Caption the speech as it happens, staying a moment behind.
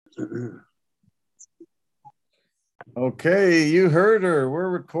Okay, you heard her. We're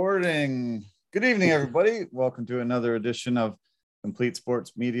recording. Good evening, everybody. Welcome to another edition of Complete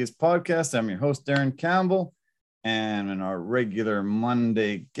Sports Media's podcast. I'm your host, Darren Campbell, and in our regular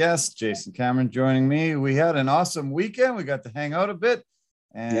Monday guest, Jason Cameron, joining me. We had an awesome weekend. We got to hang out a bit,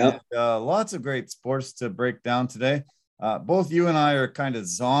 and lots of great sports to break down today. Both you and I are kind of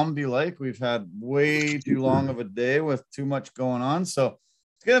zombie-like. We've had way too long of a day with too much going on, so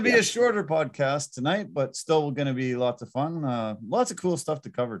it's going to be a shorter podcast tonight, but still going to be lots of fun. Lots of cool stuff to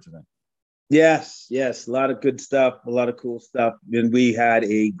cover today. Yes. A lot of good stuff, a lot of cool stuff. And we had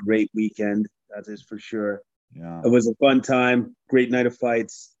a great weekend, that is for sure. Yeah. It was a fun time. Great night of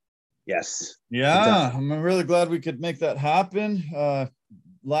fights. Yes. Yeah. I'm really glad we could make that happen.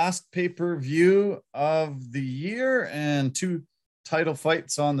 Last pay-per-view of the year and 2 title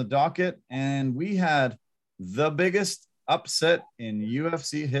fights on the docket. And we had the biggest upset in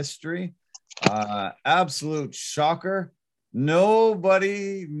UFC history. Absolute shocker.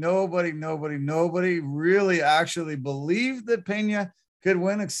 Nobody really actually believed that Pena could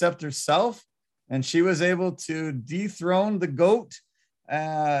win except herself. And she was able to dethrone the GOAT,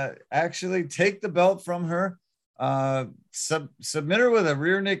 actually take the belt from her, submit her with a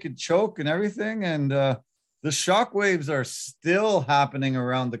rear naked choke and everything. And the shockwaves are still happening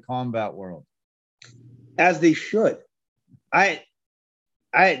around the combat world. As they should. I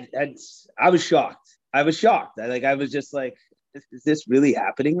was shocked. I was just like, is this really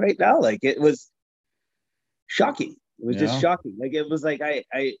happening right now? Like, it was shocking. It was just shocking. Like, it was like I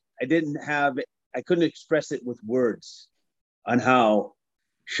couldn't express it with words on how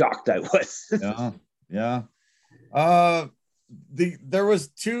shocked I was. Yeah. There was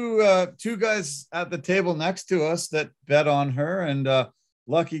two guys at the table next to us that bet on her, and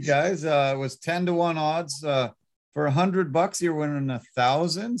lucky guys. It was 10-1 odds. For $100, you're winning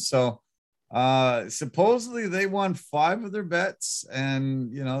 1,000. So supposedly they won 5 of their bets,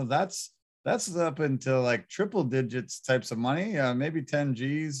 and that's up into like triple digits types of money, maybe 10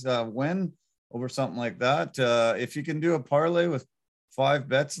 G's win over something like that. If you can do a parlay with 5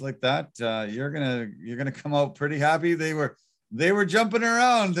 bets like that, you're gonna come out pretty happy. They were jumping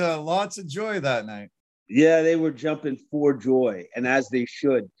around, lots of joy that night. Yeah, they were jumping for joy, and as they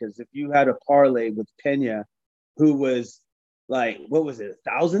should, because if you had a parlay with Pena, who was like, what was it,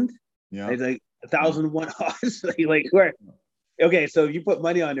 1,000? Yeah, like 1,001 odds. like where? Okay, so if you put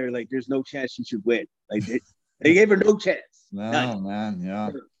money on her, like, there's no chance she should win. Like, they gave her no chance. No, None. man.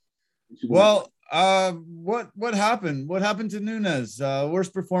 Yeah. Well, what happened? What happened to Nunes?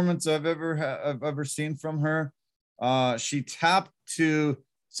 Worst performance I've ever seen from her. She tapped to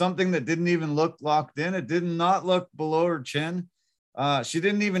something that didn't even look locked in. It did not look below her chin. She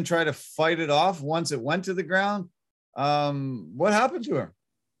didn't even try to fight it off once it went to the ground. What happened to her?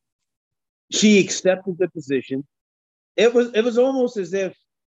 She accepted the position. It was almost as if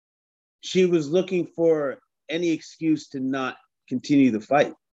she was looking for any excuse to not continue the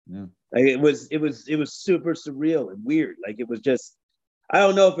fight. Yeah. Like, it was super surreal and weird. Like, it was just, I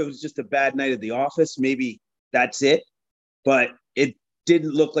don't know if it was just a bad night at the office. Maybe that's it, but it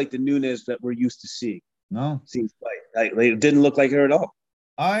didn't look like the Nunes that we're used to seeing. No, Seems like it didn't look like her at all.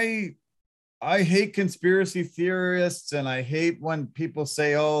 I hate conspiracy theorists, and I hate when people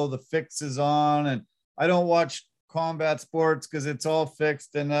say, "Oh, the fix is on," and I don't watch combat sports because it's all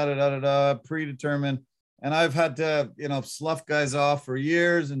fixed and predetermined. And I've had to, slough guys off for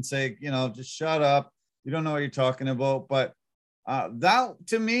years and say, just shut up. You don't know what you're talking about. But that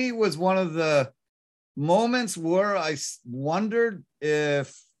to me was one of the moments where I wondered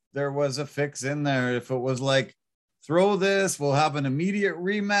if there was a fix in there. If it was like, throw this, we'll have an immediate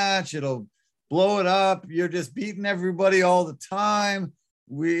rematch. It'll blow it up. You're just beating everybody all the time.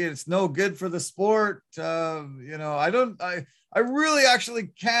 It's no good for the sport. I really actually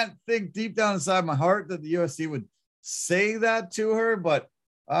can't think deep down inside my heart that the UFC would say that to her, but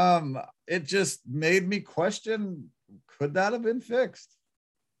it just made me question, could that have been fixed?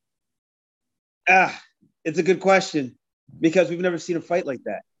 It's a good question, because we've never seen a fight like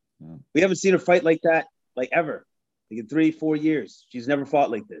that. Yeah. We haven't seen a fight like that, like, ever. Like, in 3-4 years, she's never fought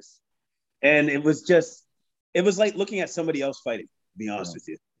like this. And it was like looking at somebody else fighting, to be honest with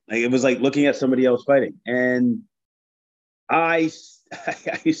you. Like, it was like looking at somebody else fighting. And I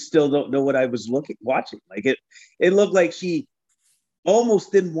still don't know what I was watching. Like, it looked like she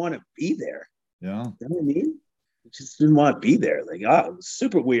almost didn't want to be there. Yeah. You know what I mean? She just didn't want to be there. Like, it was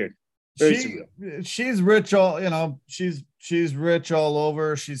super weird. She's rich she's rich all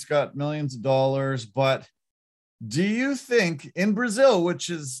over. She's got millions of dollars. But do you think in Brazil, which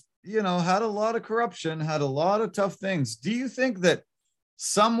is, had a lot of corruption, had a lot of tough things, do you think that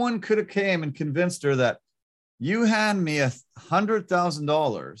someone could have came and convinced her that you hand me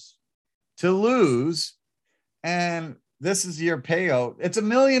 $100,000 to lose, and this is your payout. It's $1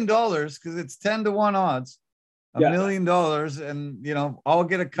 million because it's 10-1 odds, $1 million. And, you know, I'll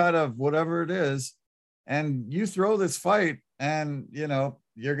get a cut of whatever it is. And you throw this fight and, you know,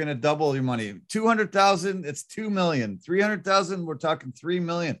 you're going to double your money. 200,000, it's 2 million. 300,000, we're talking 3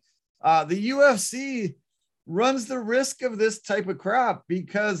 million. The UFC runs the risk of this type of crap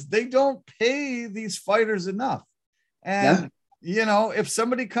because they don't pay these fighters enough. And, you know, if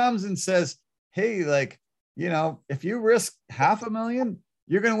somebody comes and says, hey, like, you know, if you risk $500,000,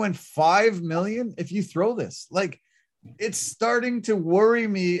 you're going to win 5 million if you throw this. Like, it's starting to worry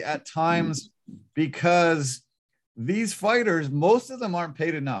me at times because these fighters, most of them aren't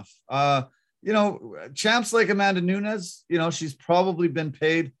paid enough. You know, champs like Amanda Nunes, you know, she's probably been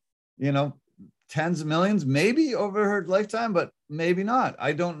paid, you know, tens of millions, maybe over her lifetime, but maybe not.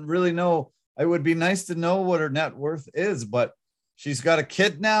 I don't really know. It would be nice to know what her net worth is, but she's got a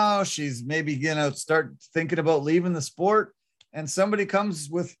kid now. She's maybe going to start thinking about leaving the sport, and somebody comes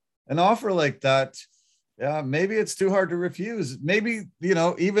with an offer like that. Maybe it's too hard to refuse. Maybe, you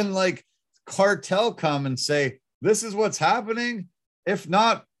know, even like cartel come and say, this is what's happening. If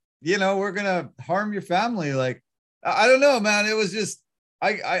not, you know, we're going to harm your family. Like, I don't know, man. It was just,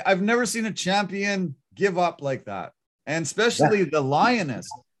 I've never seen a champion give up like that. And especially the Lioness,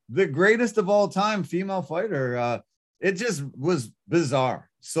 the greatest of all time female fighter. It just was bizarre.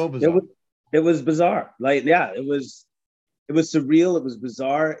 So bizarre. It was bizarre. Like, yeah, it was surreal. It was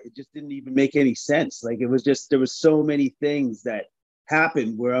bizarre. It just didn't even make any sense. Like, it was just, there was so many things that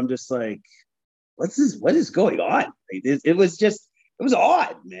happened where I'm just like, what is going on? Like, it was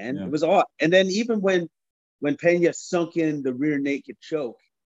odd, man. Yeah. It was odd. And then even when Pena sunk in the rear naked choke,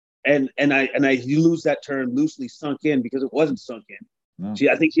 and you lose that term, loosely sunk in, because it wasn't sunk in. No.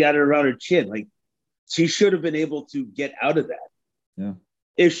 I think she had it around her chin. Like, she should have been able to get out of that. Yeah.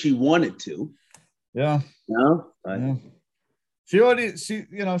 If she wanted to. Yeah. No. Yeah.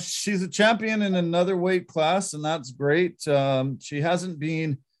 You know, she's a champion in another weight class, and that's great. She hasn't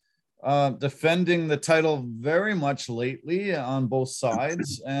been defending the title very much lately on both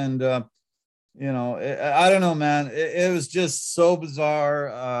sides. And, you know, I don't know, man. It was just so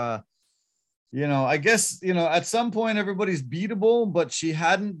bizarre. You know, I guess, you know, at some point everybody's beatable, but she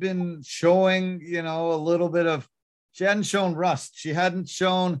hadn't been showing, you know, she hadn't shown rust. She hadn't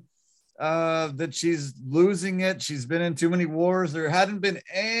shown that she's losing it. She's been in too many wars. There hadn't been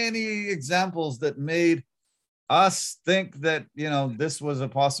any examples that made us think that, you know, this was a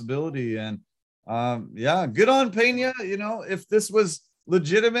possibility. And yeah, good on Pena. You know, if this was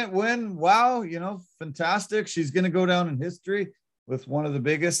legitimate win, wow, you know, fantastic. She's going to go down in history with one of the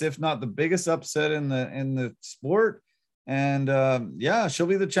biggest, if not the biggest upset in the sport. And yeah, she'll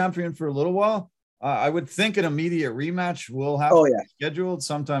be the champion for a little while. I would think an immediate rematch will have to be scheduled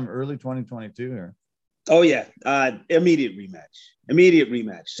sometime early 2022 here. Oh yeah. Immediate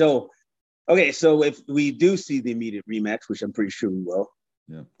rematch. So, okay. So if we do see the immediate rematch, which I'm pretty sure we will,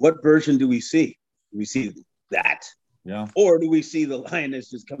 what version do we see? Do we see that? Yeah. Or do we see the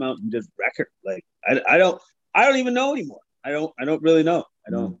Lioness just come out and just wreck her? Like, I don't even know anymore. I don't really know. I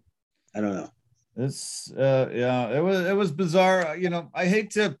don't know. It's yeah, it was bizarre. You know, I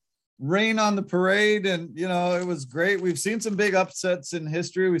hate to rain on the parade, and you know, it was great. We've seen some big upsets in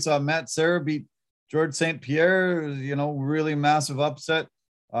history. We saw Matt Serra beat George St. Pierre, you know, really massive upset.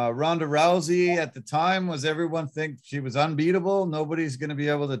 Ronda Rousey at the time was, everyone think she was unbeatable. Nobody's going to be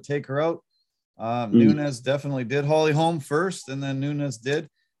able to take her out. Nunes definitely did. Holly Holm first, and then Nunes did.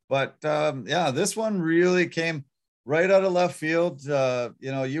 But yeah, this one really came right out of left field.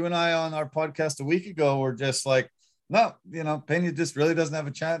 You know, you and I on our podcast a week ago were just like, no, you know, Pena just really doesn't have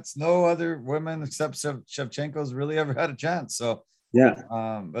a chance. No other women except Shevchenko's really ever had a chance. So yeah,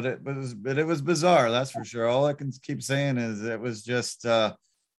 but it was bizarre, that's for sure. All I can keep saying is it was just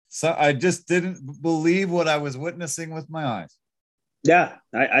so I just didn't believe what I was witnessing with my eyes. Yeah,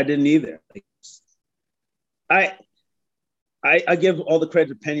 I didn't either. I give all the credit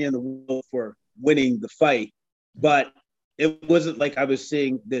to Pena in the world for winning the fight, but it wasn't like I was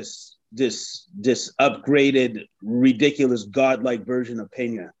seeing this upgraded, ridiculous, godlike version of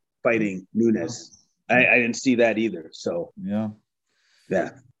Pena fighting Nunes. I didn't see that either. So yeah.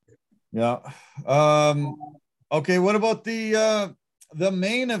 Okay, what about the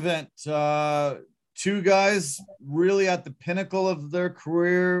main event? Two guys really at the pinnacle of their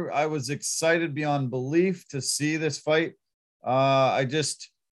career. I was excited beyond belief to see this fight. I just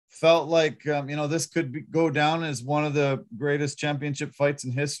felt like, you know, this could go down as one of the greatest championship fights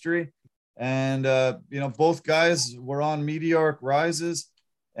in history. And, you know, both guys were on meteoric rises.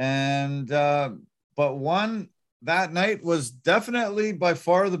 And but one that night was definitely by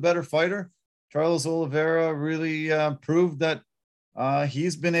far the better fighter. Charles Oliveira really proved that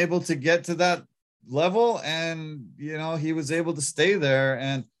he's been able to get to that level, and he was able to stay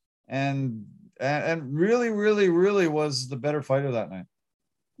there, and really, really, really was the better fighter that night.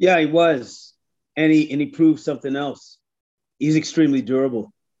 Yeah, he was, and he proved something else. He's extremely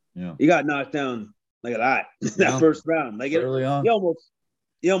durable. Yeah, he got knocked down like a lot that first round. Like early on,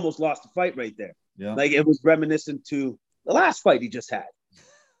 he almost lost the fight right there. Yeah, like it was reminiscent to the last fight he just had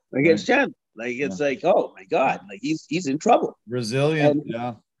against Chandler. Like it's like, oh my God, like he's in trouble. Resilient,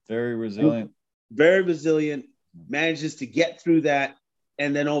 very resilient. Very resilient. Manages to get through that,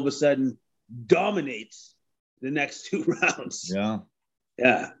 and then all of a sudden dominates the next 2 rounds. Yeah,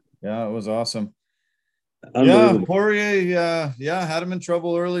 it was awesome. Unbelievable. Poirier, had him in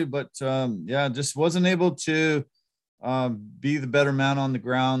trouble early, but just wasn't able to be the better man on the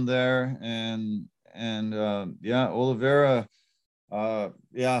ground there, and Oliveira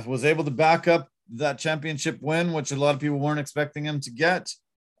was able to back up that championship win, which a lot of people weren't expecting him to get.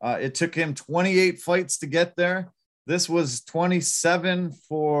 It took him 28 fights to get there. This was 27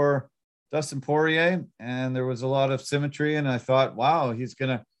 for Dustin Poirier, and there was a lot of symmetry, and I thought, wow, he's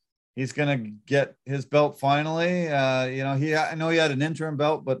gonna get his belt finally. I know he had an interim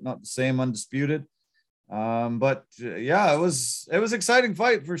belt, but not the same undisputed. It was exciting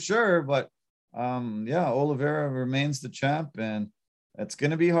fight for sure. But Oliveira remains the champ, and it's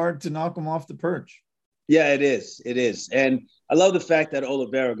going to be hard to knock him off the perch. Yeah, it is. It is. And I love the fact that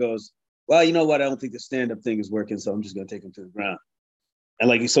Oliveira goes, well, you know what? I don't think the stand-up thing is working, so I'm just going to take him to the ground.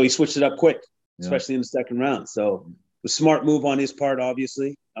 And so he switched it up quick, especially in the second round. So it was a smart move on his part,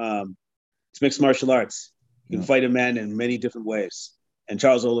 obviously. It's mixed martial arts. You can fight a man in many different ways. And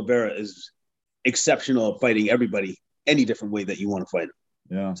Charles Oliveira is exceptional at fighting everybody any different way that you want to fight him.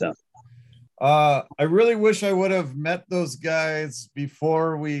 Yeah. So I really wish I would have met those guys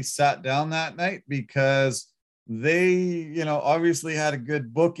before we sat down that night, because they, obviously had a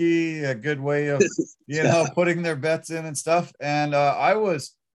good bookie, a good way of, putting their bets in and stuff. And I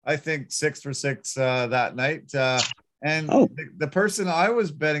was, I think, 6 for 6 that night. And the person I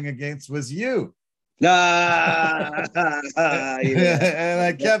was betting against was you. And I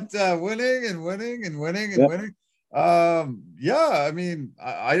kept winning and winning and winning and winning. I mean,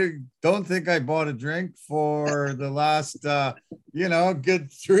 I don't think I bought a drink for the last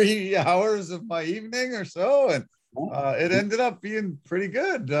good 3 hours of my evening or so, and it ended up being pretty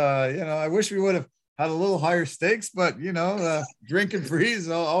good. I wish we would have had a little higher stakes, but drinking free is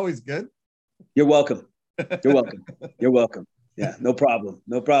always good. You're welcome. You're welcome. Yeah, no problem.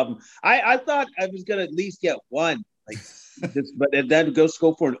 I thought I was gonna at least get one, but then go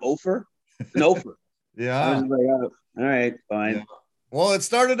for an offer. Yeah. I was like, oh, all right, fine. Yeah. Well, it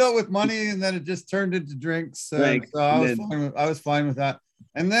started out with money, and then it just turned into drinks. So I was fine with that.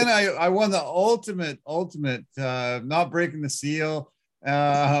 And then I won the ultimate, not breaking the seal.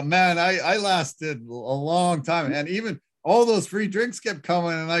 Man, I lasted a long time, and even all those free drinks kept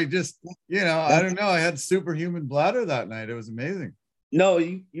coming, and I just, I don't know, I had superhuman bladder that night. It was amazing. No,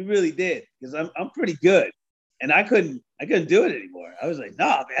 you really did, because I'm pretty good, and I couldn't do it anymore. I was like,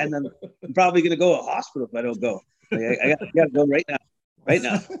 nah, man, I'm probably gonna go to a hospital if I don't go. Like, I gotta go right now.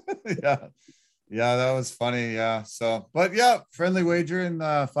 Yeah, that was funny. Yeah, so, but friendly wager and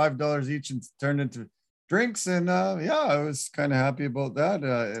 $5 each, and turned into drinks, and I was kind of happy about that.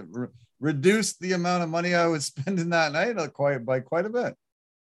 It reduced the amount of money I was spending that night by quite a bit.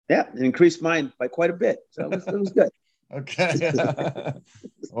 Yeah, it increased mine by quite a bit, so it was good. Okay.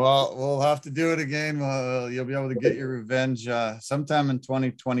 Well, we'll have to do it again. You'll be able to get your revenge sometime in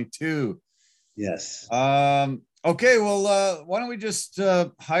 2022. Yes. Okay. Well, why don't we just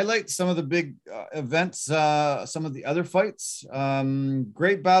highlight some of the big events, some of the other fights.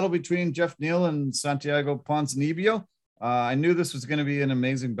 Great battle between Jeff Neal and Santiago Ponzinibbio. I knew this was going to be an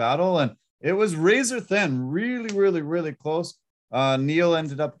amazing battle, and it was razor thin, really, really, really close. Neal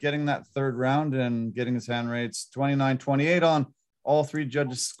ended up getting that third round and getting his hand rates 29-28 on all 3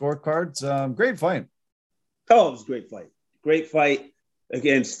 judges' scorecards. Great fight. Oh, it was a great fight. Great fight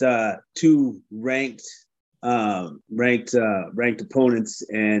against 2 ranked opponents,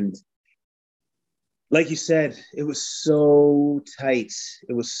 and like you said, it was so tight.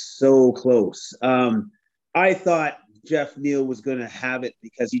 It was so close. I thought Jeff Neal was going to have it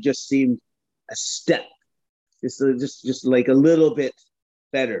because he just seemed a step, just like a little bit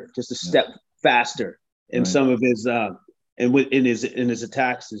better, just a step faster in some of his in his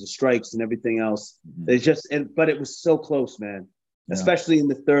attacks, his strikes, and everything else. But it was so close, man. Especially in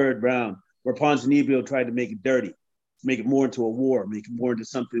the third round, where Ponzinibbio tried to make it dirty. make it more into a war, make it more into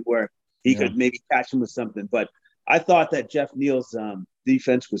something where he could maybe catch him with something. But I thought that Jeff Neal's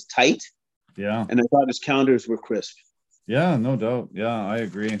defense was tight. Yeah. And I thought his counters were crisp. Yeah, no doubt. Yeah, I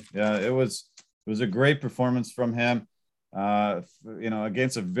agree. Yeah, it was a great performance from him.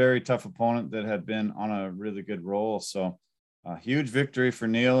 Against a very tough opponent that had been on a really good roll. So a huge victory for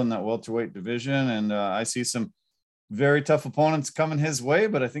Neal in that welterweight division. And I see some very tough opponents coming his way,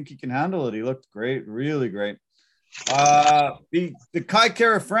 but I think he can handle it. He looked great, really great. The Kai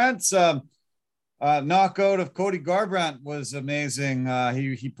Kara France knockout of Cody Garbrandt was amazing.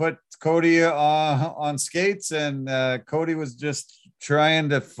 He put Cody on skates, and Cody was just trying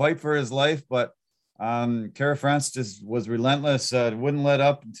to fight for his life, but Kara France just was relentless. Wouldn't let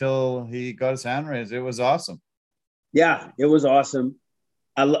up until he got his hand raised. It was awesome. Yeah, it was awesome.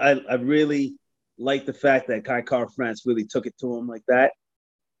 I really like the fact that Kai Kara France really took it to him like that.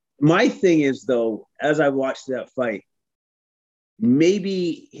 My thing is, though, as I watched that fight,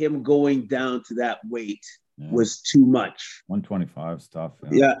 maybe him going down to that weight was too much. 125 is tough.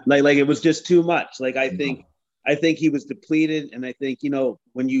 Yeah, like it was just too much. Like I think he was depleted, and I think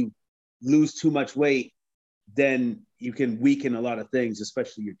when you lose too much weight, then you can weaken a lot of things,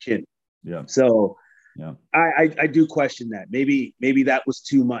 especially your chin. Yeah. So I do question that. Maybe that was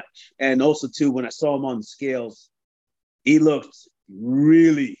too much. And also too, when I saw him on the scales, he looked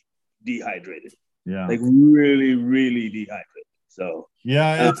really dehydrated. Yeah. Like really, really dehydrated. So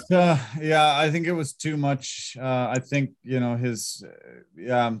I think it was too much. I think he's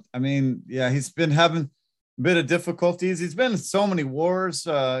been having a bit of difficulties. He's been in so many wars,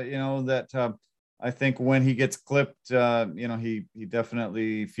 that I think when he gets clipped, he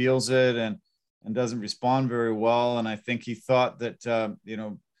definitely feels it and doesn't respond very well. And I think he thought that a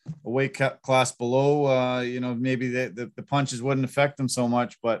weight class below, maybe the punches wouldn't affect him so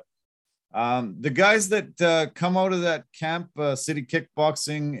much, but the guys that come out of that camp, City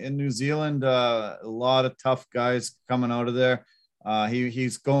Kickboxing in New Zealand, a lot of tough guys coming out of there.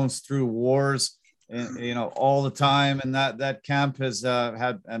 He's going through wars, all the time, and that camp has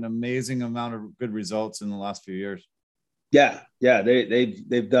had an amazing amount of good results in the last few years. Yeah,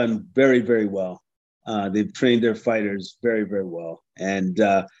 they've done very, very well. They've trained their fighters very, very well, and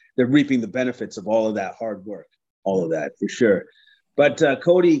they're reaping the benefits of all of that hard work, all of that for sure. But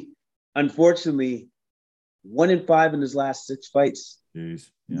Cody, unfortunately, 1-5 in his last 6 fights. Jeez,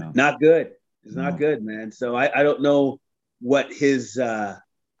 yeah, not good. It's not good, man. So I don't know what his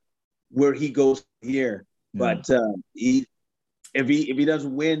where he goes here, but if he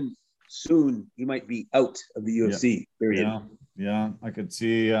doesn't win soon, he might be out of the UFC. Period. Yeah. I could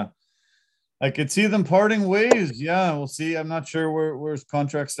see them parting ways. Yeah, we'll see. I'm not sure where his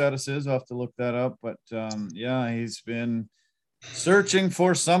contract status is. I'll have to look that up. But he's been searching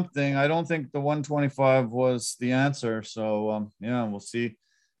for something. I don't think the 125 was the answer. So we'll see.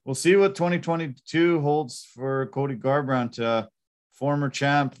 We'll see what 2022 holds for Cody Garbrandt, former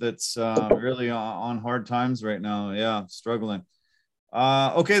champ that's really on hard times right now. Yeah, struggling.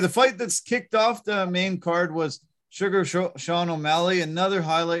 Okay, the fight that's kicked off the main card was Sugar Sean O'Malley, another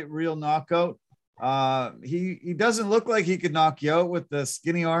highlight reel knockout. He doesn't look like he could knock you out with the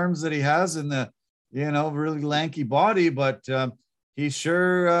skinny arms that he has and the really lanky body, but he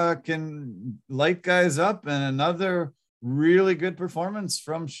sure can light guys up, and another really good performance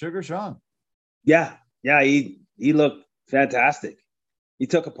from Sugar Sean. Yeah, he looked fantastic. He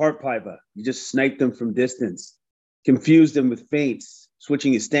took apart Paiva. He just sniped him from distance, confused him with feints,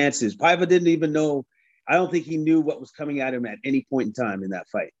 switching his stances. Paiva didn't even know. I don't think he knew what was coming at him at any point in time in that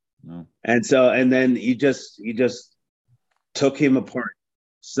fight. No. And then he just took him apart,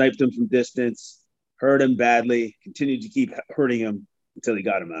 sniped him from distance, hurt him badly, continued to keep hurting him until he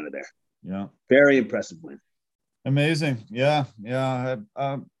got him out of there. Yeah. Very impressive win. Amazing. Yeah.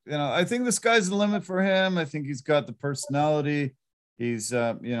 I think the sky's the limit for him. I think he's got the personality. He's,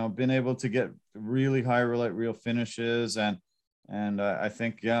 been able to get really high light reel finishes. And I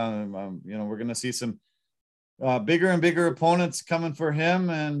think, we're going to see some bigger and bigger opponents coming for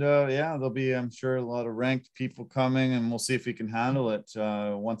him. And there'll be, I'm sure, a lot of ranked people coming, and we'll see if he can handle it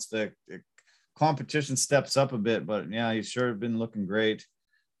once the competition steps up a bit. But yeah, he's sure been looking great.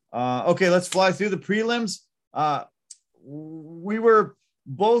 Okay, let's fly through the prelims. We were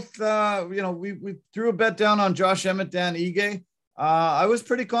both, we threw a bet down on Josh Emmett, Dan Ige. I was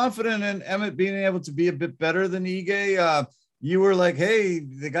pretty confident in Emmett being able to be a bit better than Ige. You were like, hey,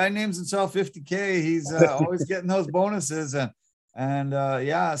 the guy names himself 50K. He's always getting those bonuses. So I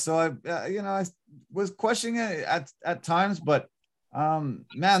was questioning it at times, but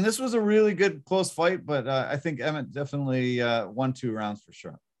man, this was a really good close fight, but I think Emmett definitely won 2 rounds for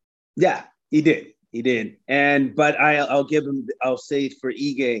sure. Yeah, he did. He did. But I'll say for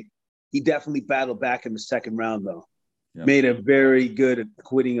Ige, he definitely battled back in the second round, though. Yep. Made a very good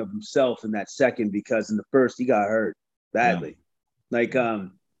acquitting of himself in that second, because in the first he got hurt badly. Yeah.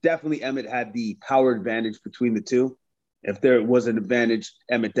 Definitely Emmett had the power advantage between the two. If there was an advantage,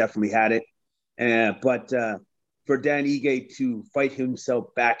 Emmett definitely had it. But for Dan Ige to fight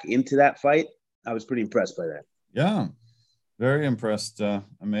himself back into that fight, I was pretty impressed by that. Yeah, very impressed.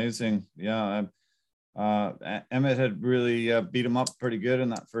 Amazing. Yeah. Emmett had really beat him up pretty good in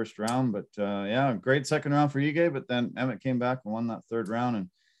that first round, but yeah, great second round for Ige. But then Emmett came back and won that third round and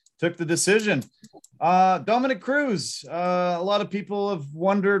took the decision. Dominic Cruz. A lot of people have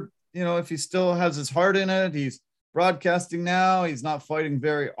wondered, if he still has his heart in it. He's broadcasting now. He's not fighting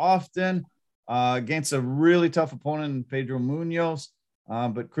very often against a really tough opponent, Pedro Munoz.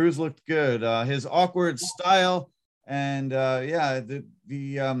 But Cruz looked good. His awkward style and the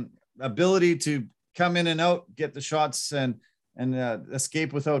ability to come in and out, get the shots and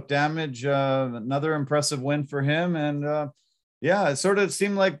escape without damage. Another impressive win for him. And it sort of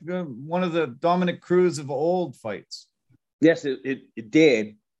seemed like one of the Dominic Cruz of old fights. Yes, it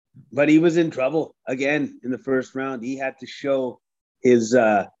did. But he was in trouble again in the first round. He had to show his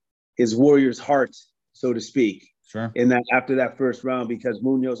warrior's heart, so to speak. Sure. After that first round, because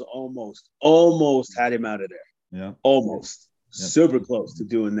Munoz almost had him out of there. Yeah. Almost. Yep. Super close to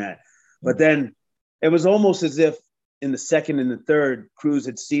doing that. But then it was almost as if in the second and the third, Cruz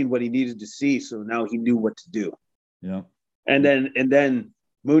had seen what he needed to see, so now he knew what to do. Yeah. And then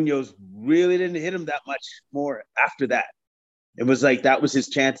Munoz really didn't hit him that much more after that. It was like that was his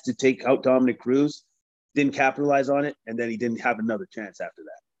chance to take out Dominic Cruz. Didn't capitalize on it, and then he didn't have another chance after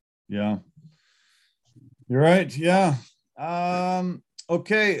that. Yeah. You're right. Yeah.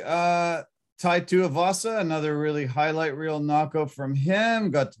 Okay. Tai Tuivasa, another really highlight reel knockout from him.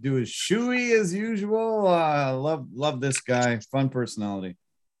 Got to do his shoey as usual. Love this guy. Fun personality.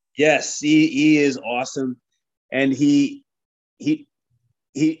 Yes, he is awesome, and he's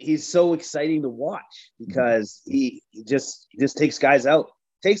so exciting to watch because he just takes guys out,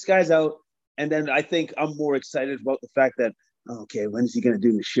 and then I think I'm more excited about the fact that when's he going to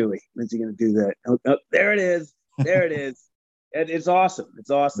do the shoey? When's he going to do that? Oh, there it is. And it's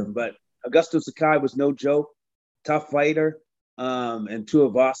awesome. But Augusto Sakai was no joke, tough fighter, and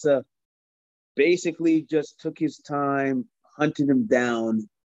Tuivasa basically just took his time, hunted him down,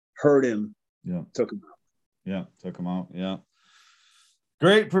 hurt him, took him out. Yeah.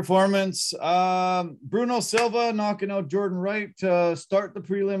 Great performance. Bruno Silva knocking out Jordan Wright to start the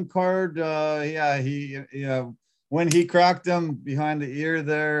prelim card. When he cracked him behind the ear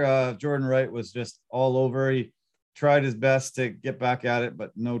there, Jordan Wright was just all over. He tried his best to get back at it,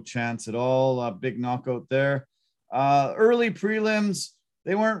 but no chance at all. Big knockout there. Early prelims,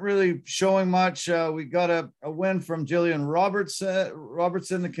 they weren't really showing much. We got a win from Jillian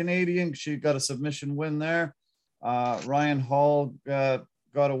Robertson, the Canadian. She got a submission win there. Ryan Hall got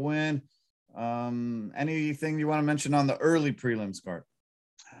a win. Anything you want to mention on the early prelims card?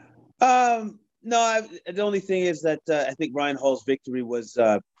 No, the only thing is that I think Ryan Hall's victory was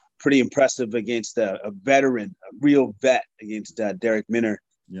pretty impressive against a veteran, a real vet against Derek Minner.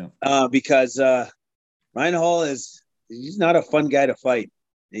 Yeah. Because Ryan Hall he's not a fun guy to fight.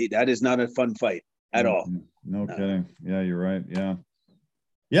 That is not a fun fight at all. No kidding. Yeah, you're right. Yeah.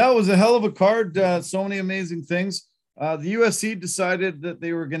 Yeah, it was a hell of a card. So many amazing things. The UFC decided that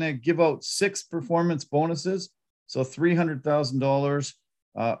they were going to give out 6 performance bonuses. So $300,000.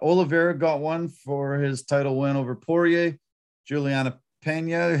 Oliveira got one for his title win over Poirier. Juliana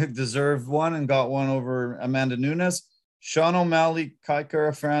Pena deserved one and got one over Amanda Nunes. Sean O'Malley, Kai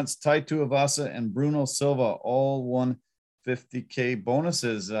Kara France, Tai Tuivasa, and Bruno Silva all won $50K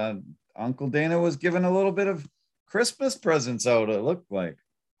bonuses. Uncle Dana was giving a little bit of Christmas presents out, it looked like.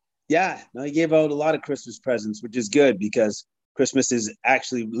 Yeah, no, he gave out a lot of Christmas presents, which is good because Christmas is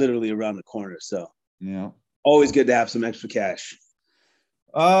actually literally around the corner. So yeah, always good to have some extra cash.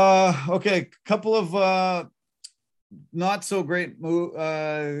 Okay, couple of not so great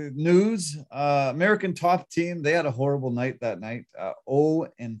news. American Top Team, they had a horrible night that night.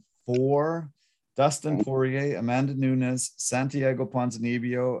 0-4. Dustin Poirier, Amanda Nunes, Santiago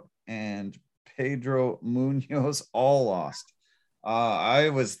Ponzinibbio, and Pedro Munoz all lost. I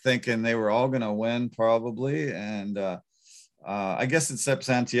was thinking they were all going to win probably, and I guess except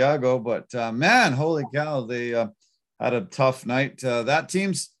Santiago. But man, holy cow, they had a tough night. That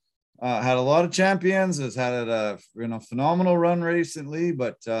team's had a lot of champions, has had a phenomenal run recently,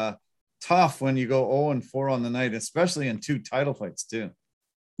 but tough when you go 0-4 on the night, especially in 2 title fights too.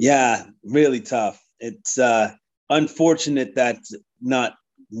 Yeah, really tough. It's unfortunate that not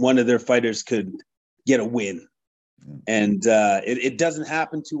one of their fighters could get a win. And it doesn't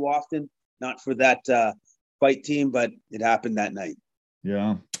happen too often, not for that fight team, but it happened that night.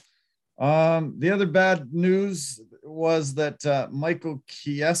 Yeah. The other bad news was that Michael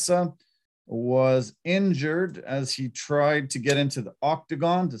Chiesa was injured as he tried to get into the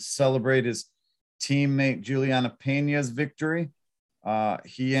octagon to celebrate his teammate Juliana Pena's victory.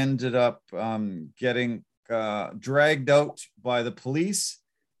 He ended up getting dragged out by the police,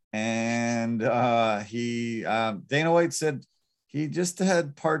 and Dana White said he just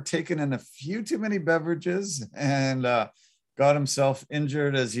had partaken in a few too many beverages and got himself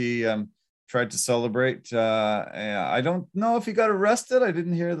injured as he tried to celebrate. I don't know if he got arrested. I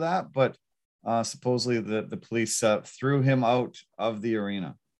didn't hear that, but supposedly the police threw him out of the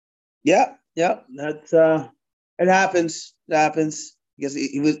arena. Yeah, that's it happens. It happens because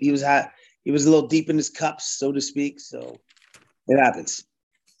he was a little deep in his cups, so to speak. So it happens.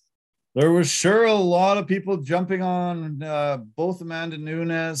 There was sure a lot of people jumping on both Amanda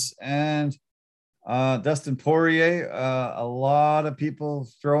Nunes and Dustin Poirier. A lot of people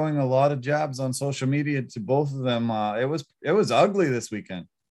throwing a lot of jabs on social media to both of them. It was ugly this weekend.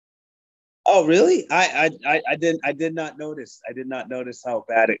 Oh, really? I did not notice. I did not notice how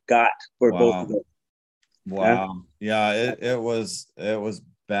bad it got for both of them. Wow. Yeah, it was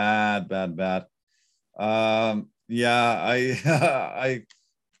bad. Yeah,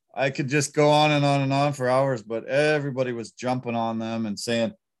 I could just go on and on and on for hours, but everybody was jumping on them and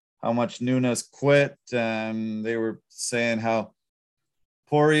saying how much Nunes quit, and they were saying how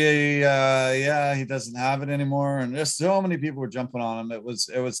Poirier, he doesn't have it anymore, and there's so many people were jumping on him. It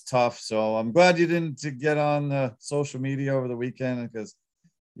was tough. So I'm glad you didn't get on social media over the weekend, because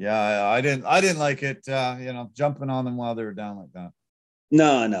I didn't like it. Jumping on them while they were down like that.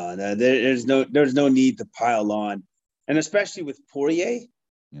 No. There's no need to pile on, and especially with Poirier,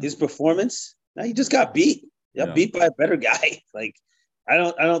 his performance. Now he just got beat. Beat by a better guy. Like I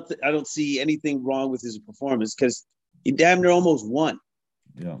don't see anything wrong with his performance because he damn near almost won.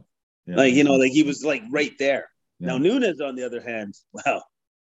 Yeah. Like he was like right there. Yeah. Now Nunes, on the other hand, wow,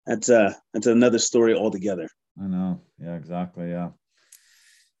 that's another story altogether. I know. Yeah, exactly. Yeah.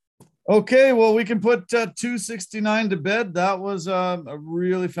 Okay, well, we can put 269 to bed. That was a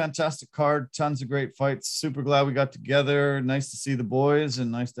really fantastic card. Tons of great fights. Super glad we got together. Nice to see the boys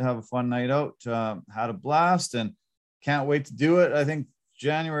and nice to have a fun night out. Had a blast and can't wait to do it. I think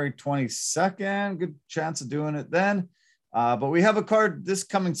January 22nd. Good chance of doing it then. But we have a card this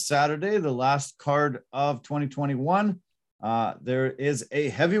coming Saturday, the last card of 2021. There is a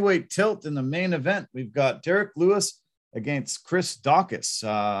heavyweight tilt in the main event. We've got Derek Lewis against Chris Daukaus.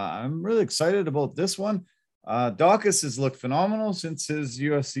 I'm really excited about this one. Daukaus has looked phenomenal since his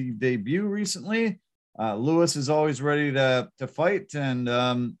UFC debut recently. Lewis is always ready to fight,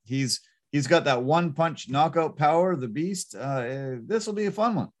 and he's got that one punch knockout power, the beast. This will be a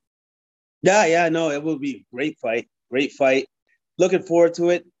fun one. Yeah, no, it will be a great fight. Looking forward to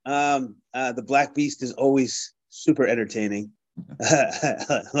it. The Black Beast is always super entertaining.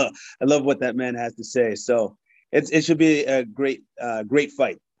 I love what that man has to say. So it should be a great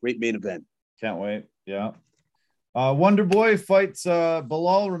fight, great main event. Can't wait. Yeah. Wonder Boy fights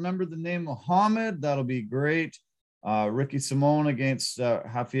Bilal. Remember the name Muhammad. That'll be great. Ricky Simone against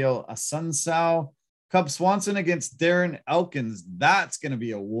Rafael Assunção. Cub Swanson against Darren Elkins. That's going to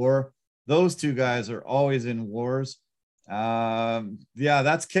be a war. Those two guys are always in wars.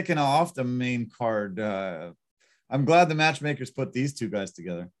 That's kicking off the main card. I'm glad the matchmakers put these two guys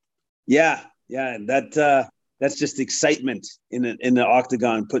together. Yeah, that's just excitement in the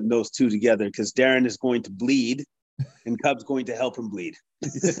octagon, putting those two together, because Darren is going to bleed and Cub's going to help him bleed.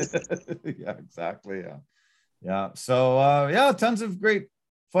 Yeah, exactly. Yeah. So, tons of great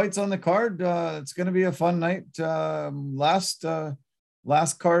fights on the card. It's going to be a fun night.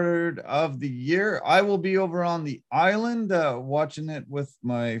 Last card of the year. I will be over on the island watching it with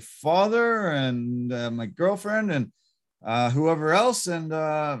my father and my girlfriend and whoever else. And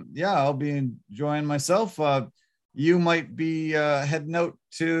I'll be enjoying myself. You might be heading out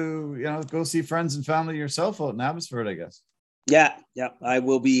to, go see friends and family yourself out in Abbotsford, I guess. Yeah. I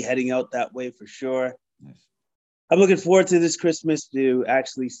will be heading out that way for sure. Nice. I'm looking forward to this Christmas to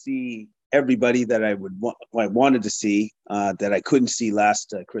actually see everybody that I wanted to see that I couldn't see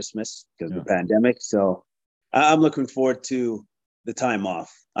last Christmas because of the pandemic. So I'm looking forward to the time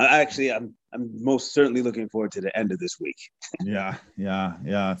off. I'm most certainly looking forward to the end of this week. Yeah,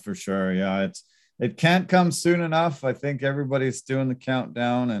 for sure. Yeah, it can't come soon enough. I think everybody's doing the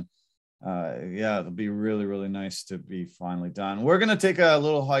countdown, and it'll be really, really nice to be finally done. We're going to take a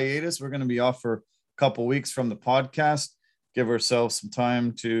little hiatus. We're going to be off for a couple weeks from the podcast. give ourselves some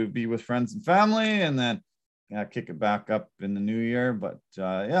time to be with friends and family, and then kick it back up in the new year. But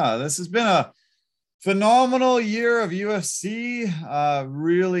this has been a phenomenal year of UFC.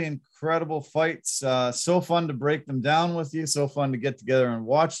 Really incredible fights. So fun to break them down with you. So fun to get together and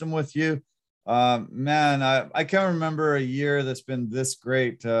watch them with you. Man, I can't remember a year that's been this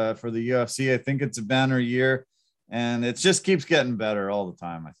great for the UFC. I think it's a banner year, and it just keeps getting better all the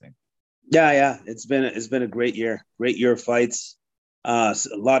time, I think. Yeah. It's been a great year of fights. A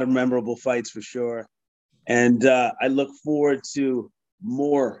lot of memorable fights for sure. And I look forward to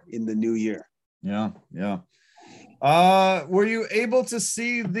more in the new year. Yeah. Were you able to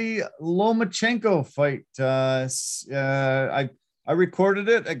see the Lomachenko fight? I recorded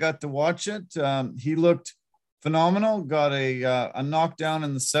it. I got to watch it. He looked phenomenal. Got a knockdown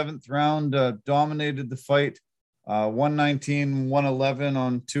in the 7th round. Dominated the fight. 119, 111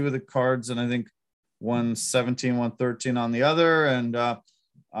 on 2 of the cards, and I think 117, 113 on the other. And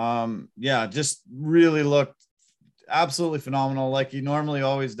just really looked absolutely phenomenal, like he normally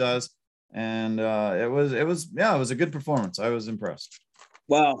always does. And it was a good performance. I was impressed.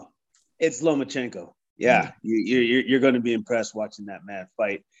 Well, it's Lomachenko. Yeah, you're going to be impressed watching that man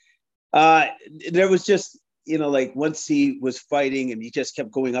fight. There was just, like once he was fighting and he just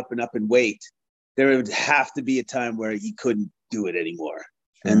kept going up and up in weight, there would have to be a time where he couldn't do it anymore.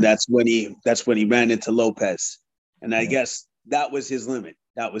 Sure. And that's when he ran into Lopez. And I guess that was his limit.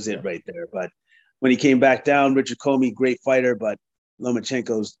 That was it right there. But when he came back down, Richard Comey, great fighter, but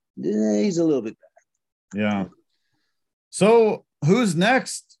Lomachenko's, he's a little bit better. Yeah. So who's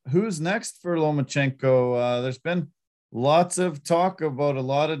next? Who's next for Lomachenko? There's been lots of talk about a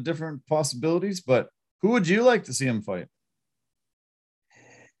lot of different possibilities, but who would you like to see him fight?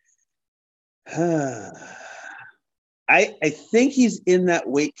 I think he's in that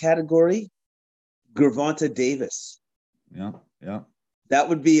weight category. Gervonta Davis. Yeah. That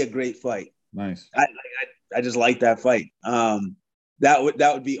would be a great fight. Nice. I just like that fight. That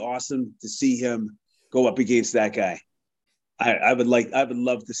would be awesome to see him go up against that guy. I would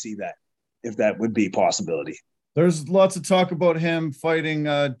love to see that, if that would be a possibility. There's lots of talk about him fighting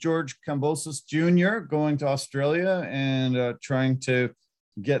George Kambosos Jr., going to Australia and trying to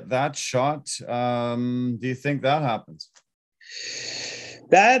get that shot. Do you think that happens?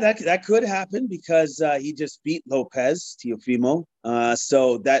 That could happen because he just beat Lopez Teofimo.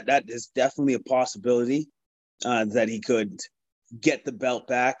 So that is definitely a possibility that he could get the belt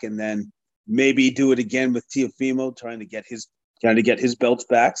back and then maybe do it again with Teofimo, trying to get his belts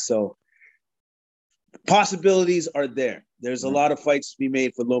back. So possibilities are there. There's a lot of fights to be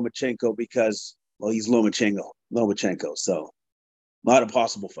made for Lomachenko because, well, he's Lomachenko. So a lot of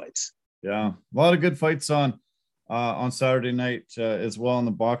possible fights. Yeah, a lot of good fights on Saturday night as well in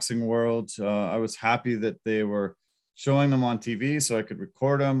the boxing world. I was happy that they were showing them on TV so I could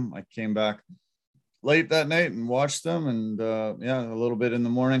record them. I came back late that night and watched them, and a little bit in the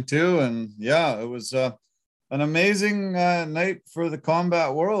morning too. And it was an amazing night for the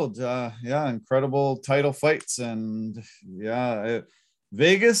combat world. Incredible title fights, and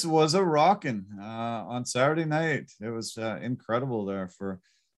Vegas was a rocking on Saturday night. It was incredible there for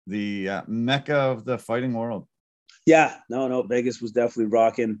the mecca of the fighting world. Yeah, no, Vegas was definitely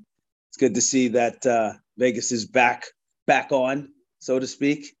rocking. It's good to see that Vegas is back on, so to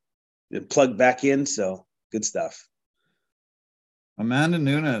speak, and plugged back in. So good stuff. Amanda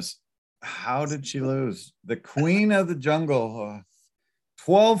Nunes, how did she lose? The queen of the jungle,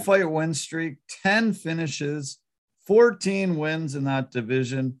 12-fight win streak, 10 finishes, 14 wins in that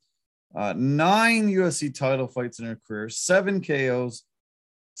division, 9 UFC title fights in her career, 7 KOs,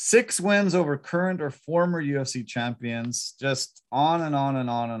 6 wins over current or former UFC champions, just on and on and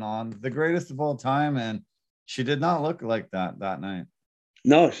on and on. The greatest of all time, and she did not look like that night.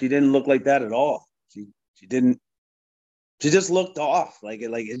 No, she didn't look like that at all. She didn't. She just looked off. Like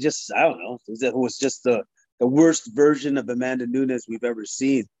it just, I don't know. It was just the worst version of Amanda Nunes we've ever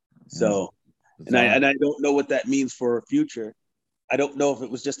seen. So, and I don't know what that means for her future. I don't know if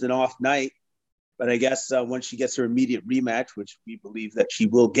it was just an off night. But I guess once she gets her immediate rematch, which we believe that she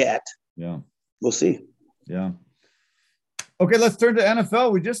will get, we'll see. Yeah. Okay, let's turn to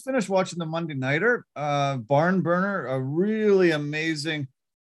NFL. We just finished watching the Monday Nighter. Barn burner, a really amazing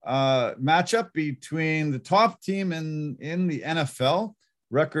matchup between the top team in the NFL,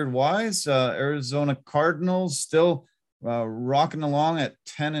 record-wise. Arizona Cardinals still rocking along at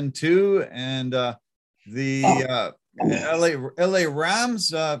 10-2, and the LA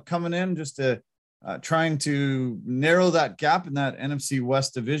Rams coming in just to trying to narrow that gap in that NFC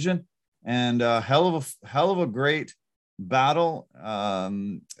West division, and hell of a great battle.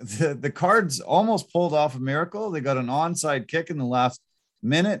 The Cards almost pulled off a miracle. They got an onside kick in the last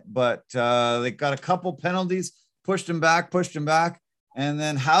minute, but they got a couple penalties, pushed him back. And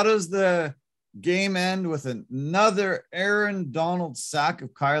then how does the game end? With another Aaron Donald sack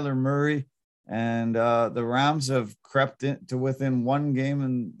of Kyler Murray. And the Rams have crept into within one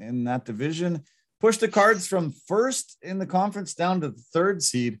game in that division, pushed the Cards from first in the conference down to the third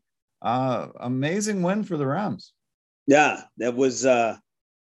seed. Amazing win for the Rams. Yeah, that was a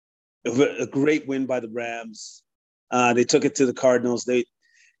great win by the Rams. They took it to the Cardinals. They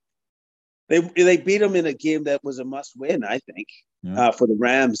beat them in a game that was a must win, I think, for the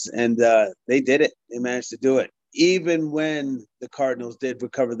Rams. And they did it. They managed to do it. Even when the Cardinals did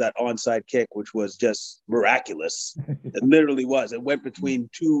recover that onside kick, which was just miraculous. It literally was. It went between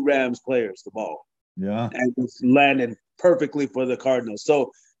two Rams players, the ball. Yeah. And it landed perfectly for the Cardinals. So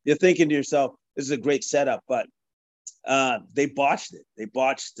you're thinking to yourself, this is a great setup, but they botched it. They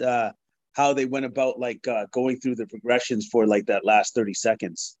botched how they went about going through the progressions for that last 30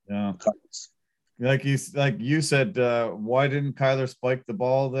 seconds. Yeah. Like you said, why didn't Kyler spike the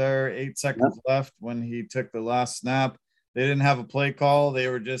ball there? 8 seconds left when he took the last snap. They didn't have a play call. They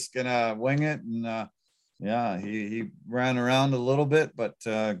were just gonna wing it, and he ran around a little bit, but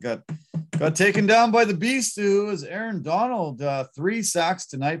got taken down by the beast, who was Aaron Donald. 3 sacks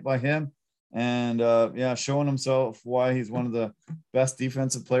tonight by him, and showing himself why he's one of the best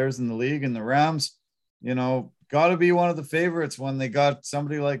defensive players in the league. And the Rams, got to be one of the favorites when they got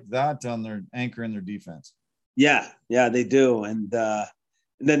somebody like that on their anchor in their defense. Yeah, they do. And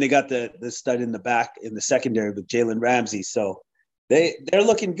then they got the stud in the back in the secondary with Jalen Ramsey. So they're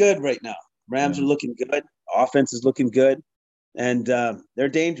looking good right now. Rams are looking good. Offense is looking good. And they're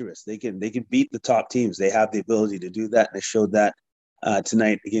dangerous. They can beat the top teams. They have the ability to do that. And they showed that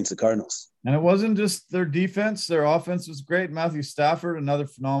tonight against the Cardinals. And it wasn't just their defense. Their offense was great. Matthew Stafford, another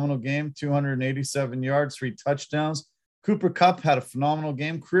phenomenal game, 287 yards, 3 touchdowns. Cooper Kupp had a phenomenal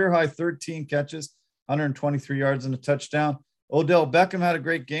game, career high 13 catches, 123 yards and a touchdown. Odell Beckham had a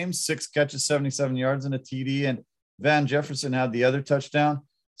great game, 6 catches, 77 yards and a TD. And Van Jefferson had the other touchdown.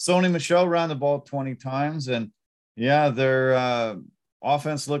 Sony Michel ran the ball 20 times. And their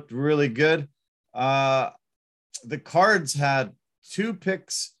offense looked really good. The Cards had 2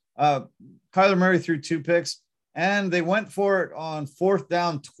 picks. Kyler Murray threw 2 picks, and they went for it on 4th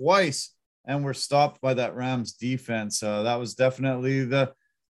down twice and were stopped by that Rams defense. That was definitely the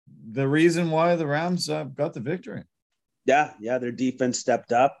reason why the Rams got the victory. Yeah, their defense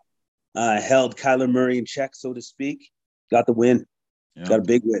stepped up, held Kyler Murray in check, so to speak. Got the win. Got a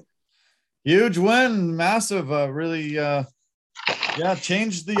big win. Huge win, massive. Really,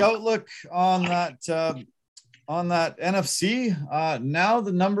 changed the outlook on that. On that NFC, now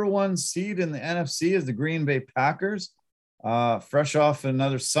the number 1 seed in the NFC is the Green Bay Packers, fresh off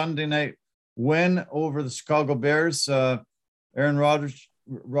another Sunday night win over the Chicago Bears. Aaron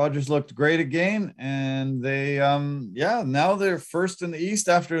Rodgers looked great again, and they, now they're first in the East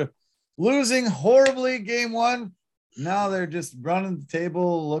after losing horribly game 1. Now they're just running the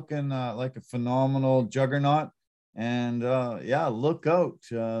table, looking like a phenomenal juggernaut. And look out.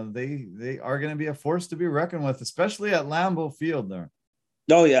 They are going to be a force to be reckoned with, especially at Lambeau Field there.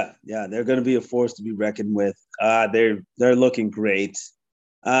 Oh, yeah. They're going to be a force to be reckoned with. They're looking great.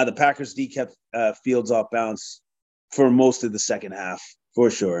 The Packers D kept Fields off bounds for most of the second half, for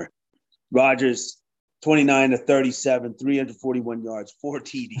sure. Rodgers, 29 to 37, 341 yards, 4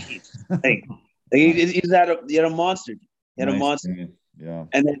 TDs. He's had a monster. He had a monster. Game. Yeah.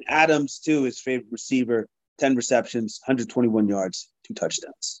 And then Adams, too, his favorite receiver. 10 receptions, 121 yards, 2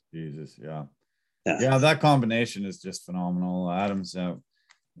 touchdowns. Jesus, yeah. That combination is just phenomenal. Adams,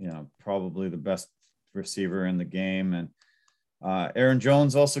 probably the best receiver in the game, and Aaron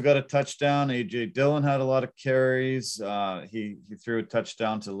Jones also got a touchdown. AJ Dillon had a lot of carries. He threw a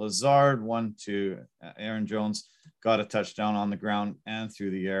touchdown to Lazard, one to Aaron Jones, got a touchdown on the ground and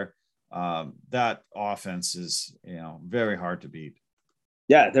through the air. That offense is very hard to beat.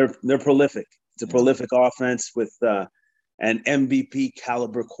 Yeah, they're prolific. It's a prolific offense with an MVP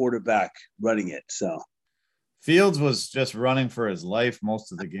caliber quarterback running it. So Fields was just running for his life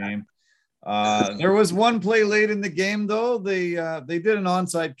most of the game. There was one play late in the game, though. They did an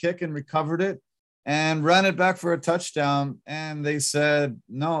onside kick and recovered it and ran it back for a touchdown. And they said,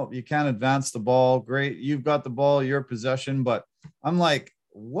 no, you can't advance the ball. Great. You've got the ball, your possession. But I'm like,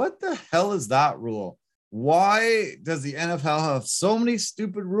 what the hell is that rule? Why does the NFL have so many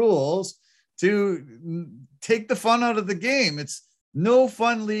stupid rules to take the fun out of the game? It's no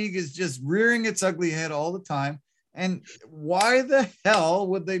fun league, is just rearing its ugly head all the time. And why the hell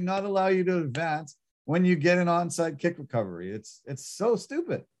would they not allow you to advance when you get an onside kick recovery. It's so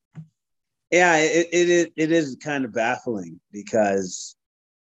stupid. Yeah, it is kind of baffling because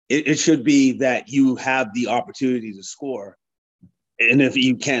it should be that you have the opportunity to score, and if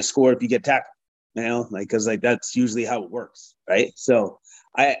you can't score, if you get tackled, like because like that's usually how it works, right? So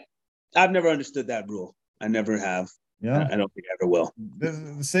I've never understood that rule. I never have. Yeah, I don't think I ever will.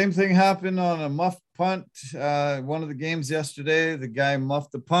 The same thing happened on a muffed punt. One of the games yesterday, the guy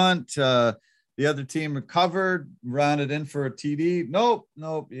muffed the punt. The other team recovered, ran it in for a TD. Nope,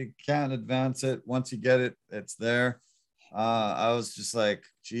 you can't advance it. Once you get it, it's there. I was just like,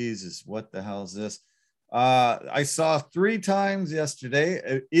 Jesus, what the hell is this? I saw 3 times yesterday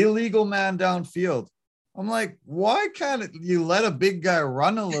an illegal man downfield. I'm like, why can't you let a big guy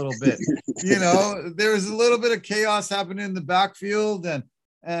run a little bit? There was a little bit of chaos happening in the backfield, and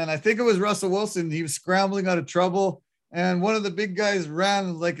I think it was Russell Wilson. He was scrambling out of trouble, and one of the big guys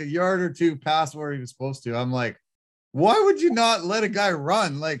ran like a yard or 2 past where he was supposed to. I'm like, why would you not let a guy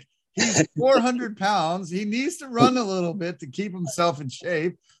run? Like, he's 400 pounds. He needs to run a little bit to keep himself in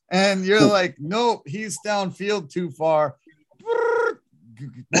shape. And you're like, nope, he's downfield too far.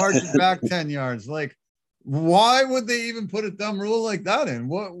 March it back 10 yards. Like, why would they even put a dumb rule like that in?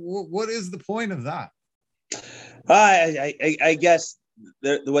 What is the point of that? I guess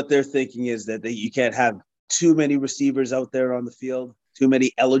what they're thinking is that you can't have too many receivers out there on the field, too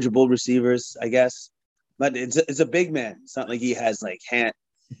many eligible receivers, I guess. But it's a big man. It's not like he has like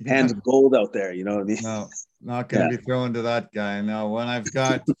hands of gold out there. You know what I mean? No, not going to be throwing to that guy. No, when I've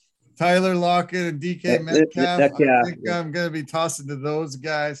got Tyler Lockett and DK Metcalf, I think I'm going to be tossing to those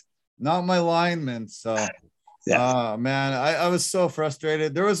guys, not my linemen. So, man, I was so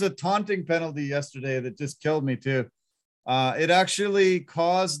frustrated. There was a taunting penalty yesterday that just killed me too. It actually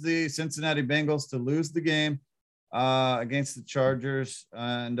caused the Cincinnati Bengals to lose the game against the Chargers,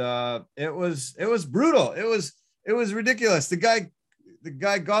 and it was brutal. It was ridiculous. The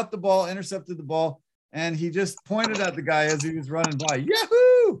guy got the ball, intercepted the ball, and he just pointed at the guy as he was running by.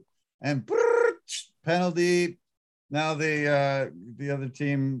 Yahoo! And penalty. Now the other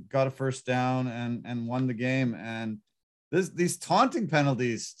team got a first down and won the game. And these taunting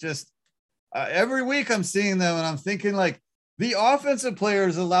penalties, just every week I'm seeing them, and I'm thinking, like, the offensive player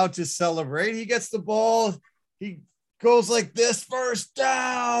is allowed to celebrate. He gets the ball, he goes like this, first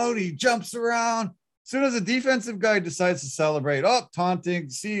down, he jumps around. As soon as the defensive guy decides to celebrate,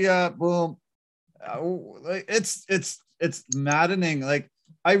 taunting, see ya, boom. It's maddening. Like,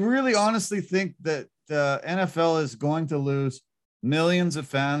 I really honestly think that the NFL is going to lose millions of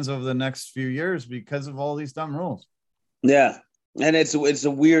fans over the next few years because of all these dumb rules. Yeah, and it's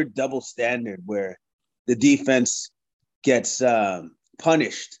a weird double standard where the defense gets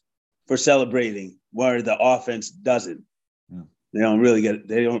punished for celebrating, where the offense doesn't. Yeah. They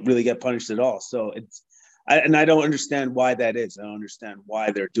don't really get punished at all. So I don't understand why that is. I don't understand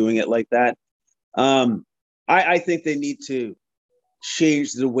why they're doing it like that. I think they need to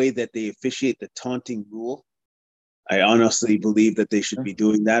change the way that they officiate the taunting rule. I honestly believe that they should be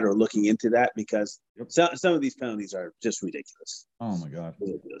doing that or looking into that, because some of these penalties are just ridiculous. Oh my God.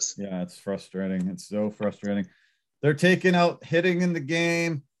 Ridiculous. Yeah, it's frustrating. It's so frustrating. They're taking out hitting in the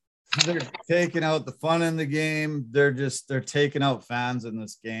game. They're taking out the fun in the game. They're taking out fans in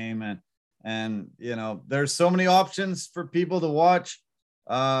this game. And there's so many options for people to watch.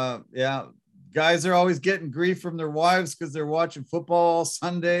 Guys are always getting grief from their wives because they're watching football all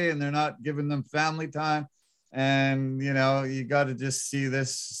Sunday and they're not giving them family time. And, you got to just see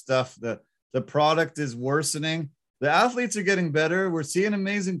this stuff. The product is worsening. The athletes are getting better. We're seeing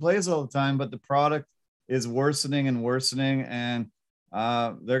amazing plays all the time, but the product is worsening and worsening. And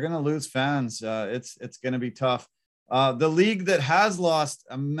they're going to lose fans. It's going to be tough. The league that has lost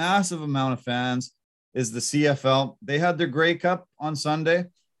a massive amount of fans is the CFL. They had their Grey Cup on Sunday.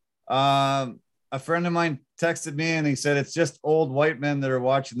 A friend of mine texted me and he said, it's just old white men that are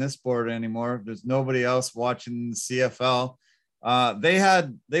watching this sport anymore. There's nobody else watching the CFL.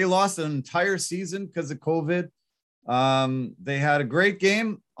 They lost an entire season because of COVID. They had a great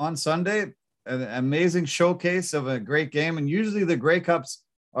game on Sunday, an amazing showcase of a great game. And usually the Grey Cups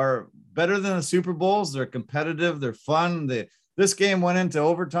are better than the Super Bowls. They're competitive. They're fun. This game went into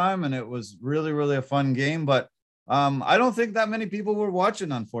overtime and it was really, really a fun game. But I don't think that many people were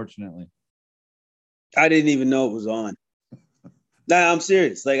watching, unfortunately. I didn't even know it was on. No, I'm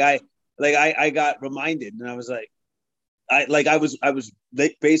serious. I got reminded, and I was like, I was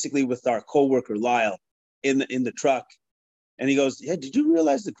basically with our coworker Lyle in the truck, and he goes, "Yeah, did you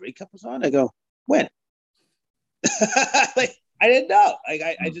realize the Grey Cup was on?" I go, "When?" I didn't know.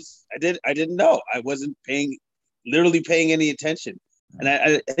 I didn't know. I wasn't literally paying any attention, and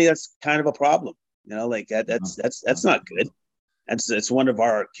I think that's kind of a problem. You know, like that's not good. It's one of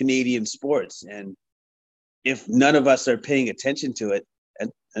our Canadian sports, and if none of us are paying attention to it,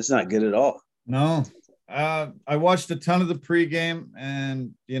 that's not good at all. No. I watched a ton of the pregame,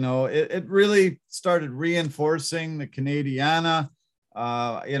 and it really started reinforcing the Canadiana.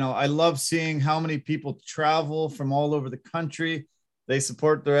 I love seeing how many people travel from all over the country. They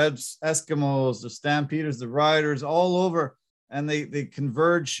support their Eskimos, the Stampeders, the Riders, all over, and they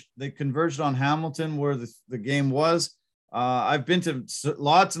converge. They converged on Hamilton, where the game was. I've been to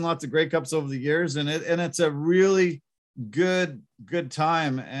lots and lots of Grey Cups over the years, and it's a really good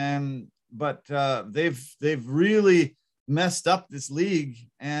time. But they've really messed up this league,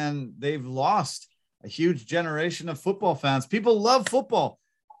 and they've lost a huge generation of football fans. People love football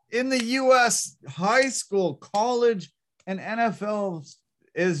in the US. High school, college, and NFL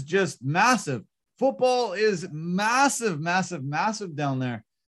is just massive. Football is massive down there,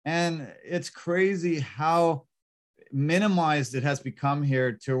 and it's crazy how minimized it has become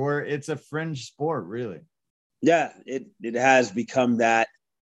here to where it's a fringe sport, really. Yeah, it has become that.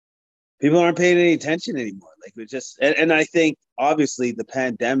 People aren't paying any attention anymore. Like we just, and I think obviously the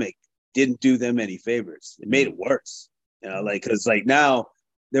pandemic didn't do them any favors. It made it worse, like, cause like now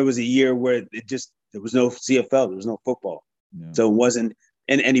there was a year where there was no CFL, there was no football. Yeah. So it wasn't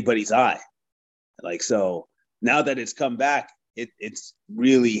in anybody's eye. Like, so now that it's come back, it's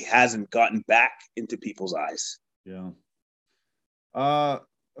really hasn't gotten back into people's eyes. Yeah. A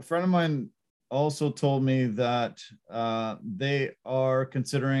friend of mine also told me that they are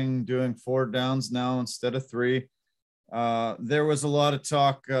considering doing 4 downs now instead of 3. There was a lot of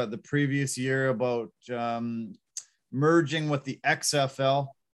talk the previous year about merging with the XFL.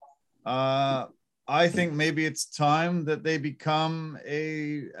 I think maybe it's time that they become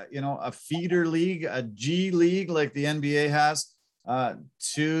a feeder league, a G league like the NBA has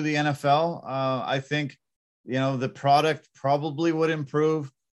to the NFL. I think the product probably would improve.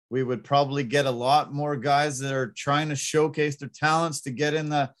 We would probably get a lot more guys that are trying to showcase their talents to get in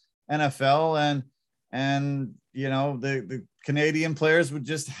the NFL, and the Canadian players would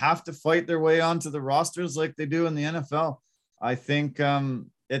just have to fight their way onto the rosters like they do in the NFL. I think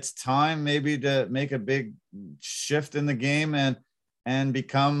it's time maybe to make a big shift in the game and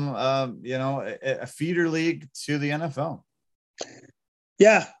become a feeder league to the NFL.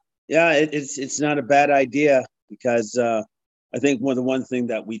 Yeah, it's not a bad idea, because I think the one thing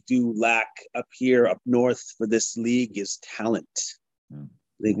that we do lack up north for this league is talent. I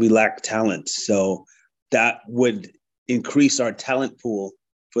think we lack talent. So that would increase our talent pool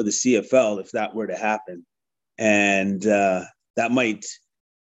for the CFL if that were to happen. And that might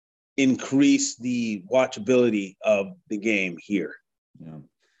increase the watchability of the game here. Yeah.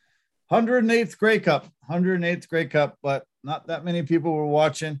 108th Grey Cup, but not that many people were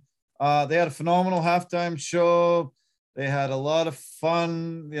watching. They had a phenomenal halftime show. They had a lot of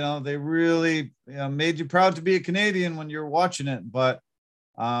fun. They really made you proud to be a Canadian when you're watching it, but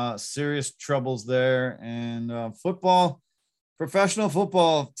serious troubles there. And professional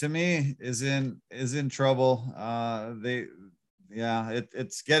football to me is in trouble.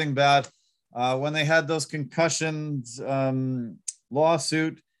 It's getting bad. When they had those concussions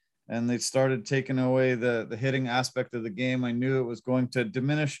lawsuit and they started taking away the hitting aspect of the game, I knew it was going to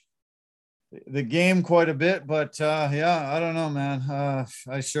diminish the game quite a bit, but I don't know, man.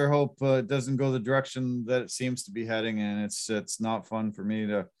 I sure hope it doesn't go the direction that it seems to be heading, and it's not fun for me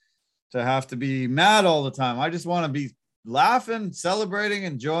to have to be mad all the time. I just want to be laughing, celebrating,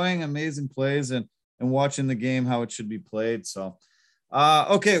 enjoying amazing plays, and watching the game how it should be played. So,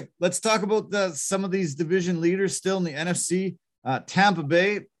 okay, let's talk about some of these division leaders still in the NFC. Tampa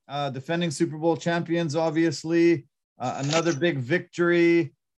Bay, defending Super Bowl champions, obviously. Another big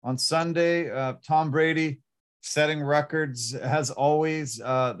victory on Sunday. Tom Brady setting records as always.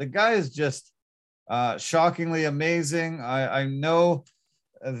 The guy is just shockingly amazing. I know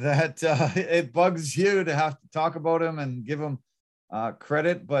that it bugs you to have to talk about him and give him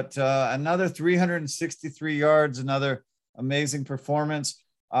credit, but another 363 yards, another amazing performance.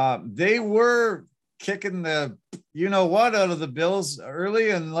 They were kicking the out of the Bills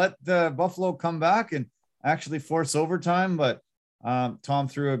early and let Buffalo come back and actually force overtime, but Tom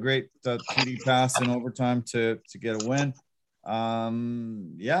threw a great TD pass in overtime to get a win.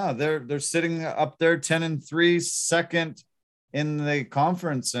 They're sitting up there 10-3, second in the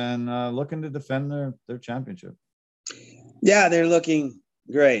conference, and looking to defend their championship. Yeah, they're looking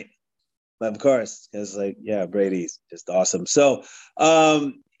great, of course, because Brady's just awesome. So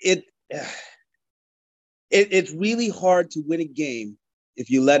it's really hard to win a game if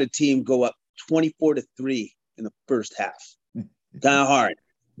you let a team go up 24-3 in the first half. Kind of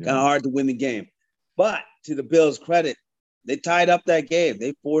hard to win the game. But to the Bills' credit, they tied up that game.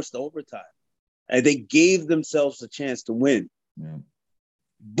 They forced overtime. And they gave themselves a chance to win. Yeah.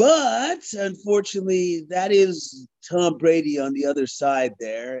 But unfortunately, that is Tom Brady on the other side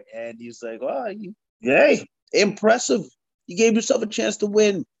there. And he's like, well, hey, impressive. You gave yourself a chance to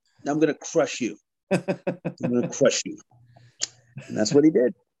win. Now I'm going to crush you. I'm going to crush you. And that's what he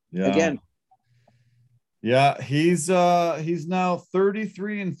did. Yeah. Again. Yeah, he's now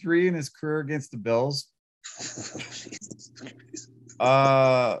 33-3 in his career against the Bills.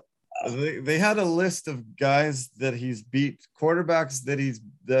 They had a list of guys that he's beat, quarterbacks that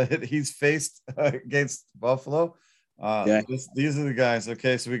he's faced against Buffalo. These are the guys.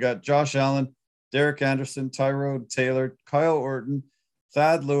 Okay, so we got Josh Allen, Derek Anderson, Tyrod Taylor, Kyle Orton,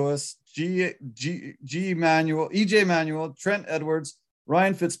 Thad Lewis, EJ Manuel, Trent Edwards,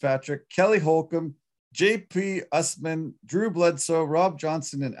 Ryan Fitzpatrick, Kelly Holcomb, JP Usman, Drew Bledsoe, Rob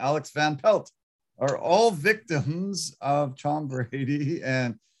Johnson, and Alex Van Pelt are all victims of Tom Brady.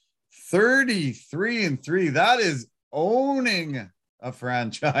 And 33-3. That is owning a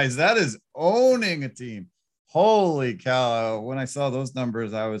franchise. That is owning a team. Holy cow. When I saw those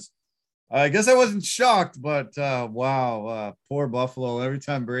numbers, I guess I wasn't shocked, but wow. Poor Buffalo. Every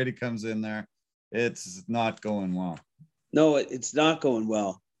time Brady comes in there, it's not going well. No, it's not going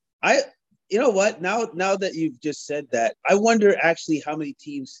well. You know what? Now that you've just said that, I wonder actually how many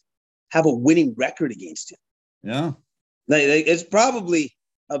teams have a winning record against him. Yeah. Like it's probably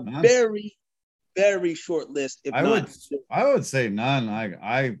a very, very short list. I would say none.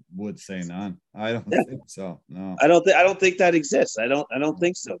 I would say none. I don't think so. No. I don't think that exists. I don't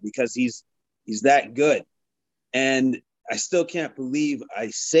think so, because he's that good. And I still can't believe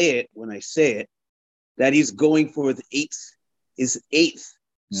I say it when I say it, that he's going for his eighth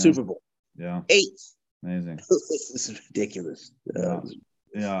Super Bowl. Yeah. 8th. Amazing. This is ridiculous.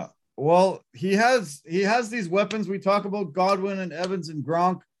 Yeah. Well, he has these weapons. We talk about Godwin and Evans and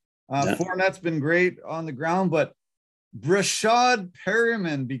Gronk. Fournette's been great on the ground, but Brashad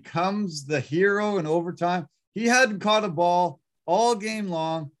Perriman becomes the hero in overtime. He hadn't caught a ball all game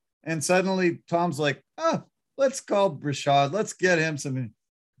long, and suddenly Tom's like, let's call Brashad. Let's get him some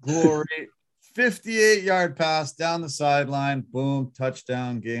glory. 58-yard pass down the sideline. Boom,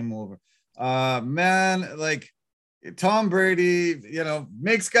 touchdown, game over. Man, like Tom Brady,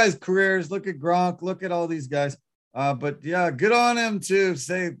 makes guys' careers. Look at Gronk, look at all these guys. But yeah, good on him to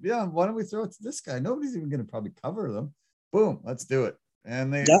say, why don't we throw it to this guy? Nobody's even going to probably cover them. Boom, let's do it.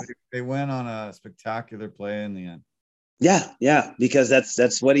 And they went on a spectacular play in the end. Yeah, because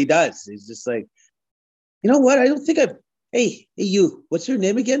that's what he does. He's just like, you know what? I don't think hey, you, what's your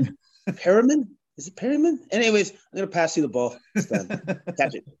name again? Perriman? Is it Perriman? Anyways, I'm going to pass you the ball.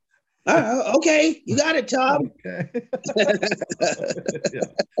 Catch it. Okay, you got it, Tom. Okay. Yeah.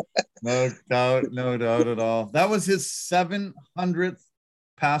 No doubt at all. That was his 700th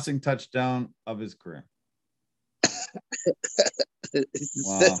passing touchdown of his career.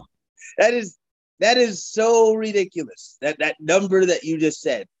 Wow. That is so ridiculous. That number that you just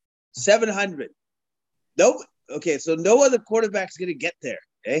said, 700. Nope. Okay, so no other quarterback's gonna get there.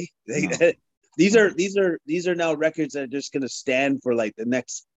 Okay, no. These are now records that are just gonna stand for like the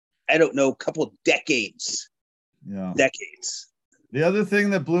next, I don't know, couple decades. Yeah. Decades. The other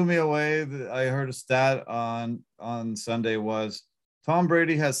thing that blew me away that I heard a stat on Sunday was Tom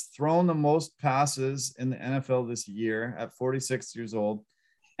Brady has thrown the most passes in the NFL this year at 46 years old,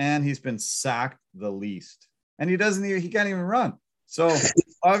 and he's been sacked the least. And he can't even run. So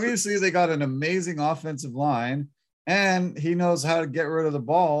obviously they got an amazing offensive line, and he knows how to get rid of the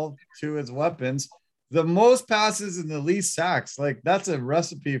ball to his weapons. The most passes and the least sacks, like that's a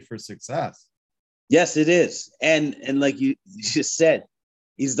recipe for success. Yes, it is. And like you just said,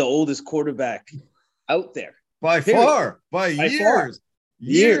 he's the oldest quarterback out there. By far. Years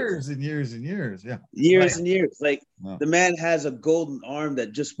and years. Yeah. Years and years. Like the man has a golden arm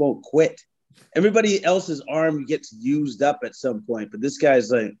that just won't quit. Everybody else's arm gets used up at some point, but this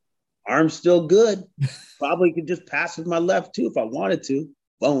guy's like, arm's still good. Probably could just pass with my left too if I wanted to.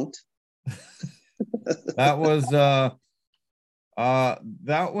 Won't. That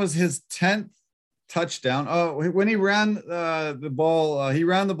was his 10th touchdown. When he ran the ball,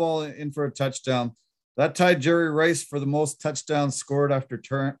 in for a touchdown. That tied Jerry Rice for the most touchdowns scored after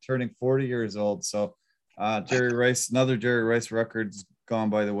turning 40 years old. So another Jerry Rice record's gone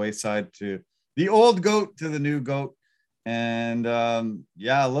by the wayside to the old GOAT to the new GOAT. And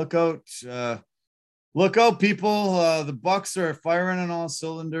look out, people. The Bucs are firing on all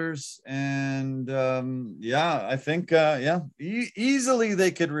cylinders. And I think easily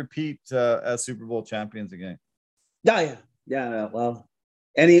they could repeat as Super Bowl champions again. Yeah. Well,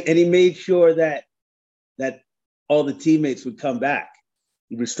 and he made sure that that all the teammates would come back.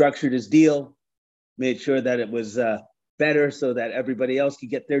 He restructured his deal, made sure that it was better so that everybody else could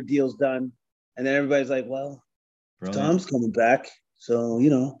get their deals done. And then everybody's like, well, Tom's coming back. So,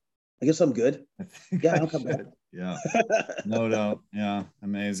 I guess I'm good. Yeah, I'll come back. Yeah, no doubt. Yeah,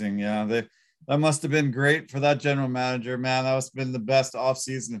 amazing. Yeah, that must have been great for that general manager, man. That must have been the best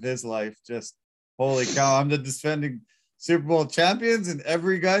offseason of his life. Just holy cow, I'm the defending Super Bowl champions and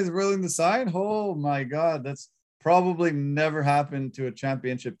every guy's willing to sign. Oh my God, that's probably never happened to a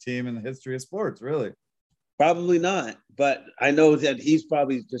championship team in the history of sports, really. Probably not, but I know that he's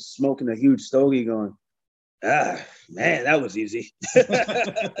probably just smoking a huge stogie going, man, that was easy. Yeah.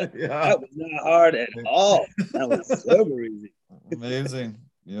 That was not hard at all. That was super easy. Amazing.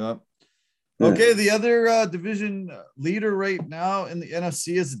 Yep. Okay, the other division leader right now in the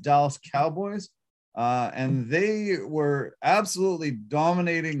NFC is the Dallas Cowboys. And they were absolutely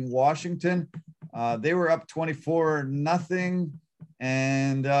dominating Washington. They were up 24-0.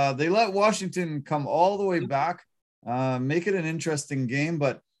 And they let Washington come all the way back, make it an interesting game.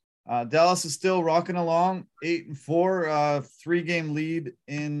 But Dallas is still rocking along, 8-4, 3-game lead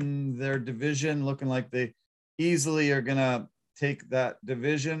in their division, looking like they easily are going to take that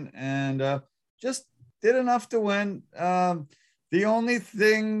division and just did enough to win. The only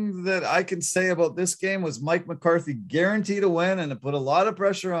thing that I can say about this game was Mike McCarthy guaranteed a win, and it put a lot of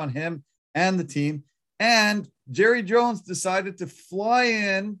pressure on him and the team. And Jerry Jones decided to fly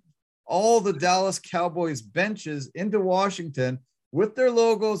in all the Dallas Cowboys benches into Washington with their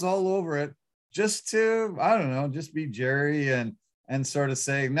logos all over it, just to, I don't know, just be Jerry and sort of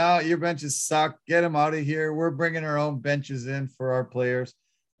say, no, your benches suck. Get them out of here. We're bringing our own benches in for our players.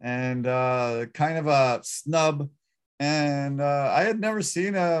 And kind of a snub. And I had never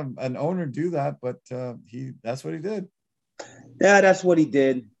seen an owner do that, but that's what he did. Yeah, that's what he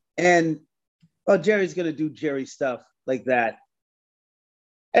did. And Jerry's going to do Jerry stuff like that.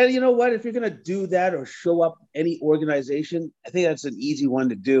 And you know what? If you're going to do that or show up any organization, I think that's an easy one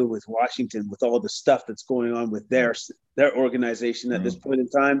to do with Washington, with all the stuff that's going on with their organization at this point in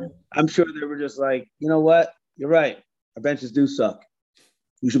time. I'm sure they were just like, you know what? You're right. Our benches do suck.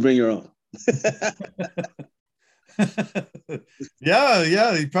 You should bring your own.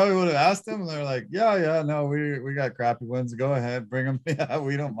 Yeah. He probably would have asked them, and they're like, yeah, no, we got crappy ones. Go ahead, bring them. Yeah,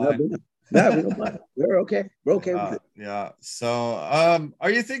 we don't mind. No, we don't mind. We're okay. We're okay with it. Yeah. So,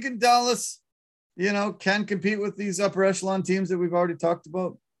 are you thinking Dallas, can compete with these upper echelon teams that we've already talked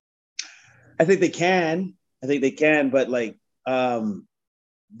about? I think they can. But like,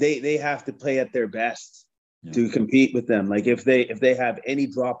 they have to play at their best to compete with them. Like if they have any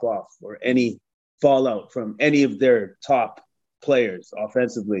drop off or any fallout from any of their top players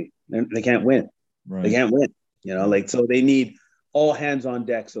offensively, they can't win. Right. They can't win. So they need all hands on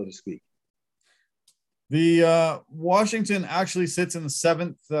deck, so to speak. The Washington actually sits in the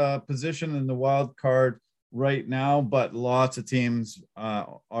 7th position in the wild card right now, but lots of teams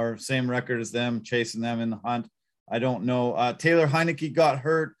are same record as them, chasing them in the hunt. I don't know. Taylor Heineke got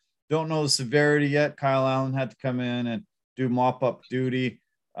hurt. Don't know the severity yet. Kyle Allen had to come in and do mop-up duty.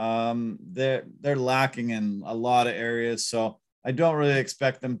 They're lacking in a lot of areas, so I don't really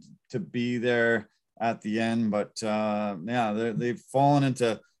expect them to be there at the end. But they've fallen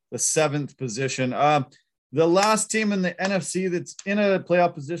into the 7th position. The last team in the NFC that's in a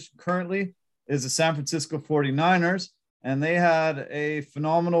playoff position currently is the San Francisco 49ers, and they had a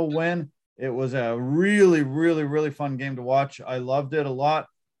phenomenal win. It was a really, really, really fun game to watch. I loved it a lot.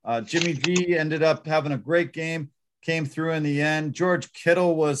 Jimmy G ended up having a great game, came through in the end. George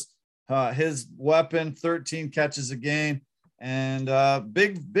Kittle was his weapon, 13 catches a game, and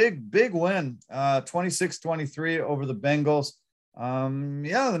big win, 26-23 over the Bengals.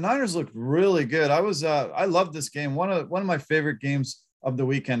 The Niners looked really good. I loved this game. One of my favorite games of the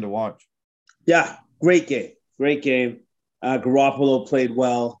weekend to watch. Yeah, great game. Garoppolo played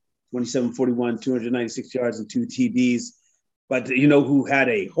well, 27-41, 296 yards and 2 TDs. But you know who had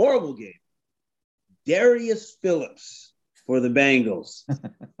a horrible game? Darius Phillips for the Bengals.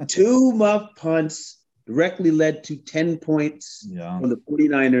 2 muff punts directly led to 10 points from the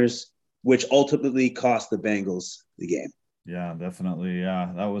 49ers, which ultimately cost the Bengals the game. Yeah, definitely.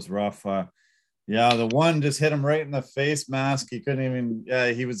 Yeah, that was rough. The one just hit him right in the face mask. He couldn't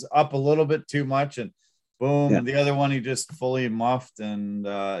even, he was up a little bit too much and boom. Yeah. The other one, he just fully muffed and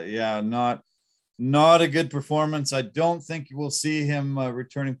not a good performance. I don't think we'll see him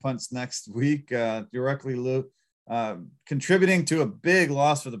returning punts next week, directly contributing to a big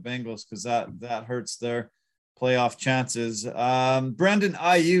loss for the Bengals because that hurts their playoff chances. Brendan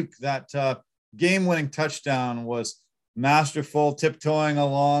Ayuk, that game-winning touchdown was masterful, tiptoeing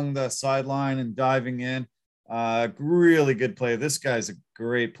along the sideline and diving in. Really good play. This guy's a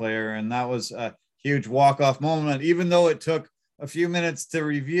great player, and that was a huge walk-off moment. Even though it took a few minutes to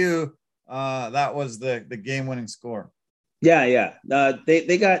review, that was the game-winning score. Yeah.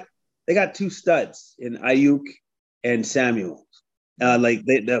 They got two studs in Ayuk and Samuel.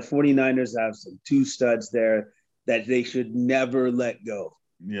 The 49ers have some two studs there that they should never let go.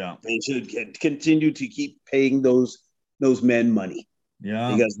 Yeah. They should continue to keep paying those men money.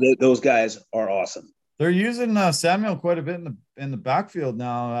 Yeah. Because those guys are awesome. They're using Samuel quite a bit in the backfield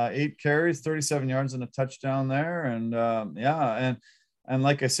now. 8 carries, 37 yards, and a touchdown there. And and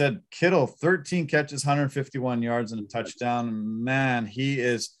like I said, Kittle, 13 catches, 151 yards, and a touchdown. Man,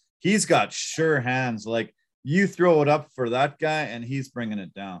 he's got sure hands. Like, you throw it up for that guy, and he's bringing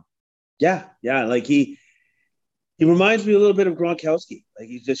it down. Yeah. Like he reminds me a little bit of Gronkowski. Like,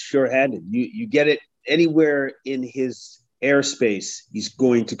 he's just sure-handed. You get it anywhere in his airspace, he's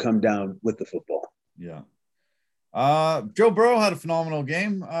going to come down with the football. Yeah. Joe Burrow had a phenomenal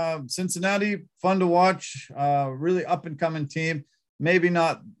game. Cincinnati, fun to watch. Really up and coming team. Maybe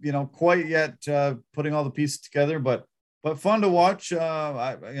not, quite yet putting all the pieces together, but fun to watch.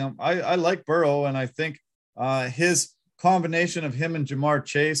 I like Burrow, and I think his combination of him and Jamar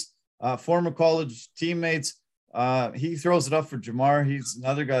Chase, former college teammates, he throws it up for Jamar. He's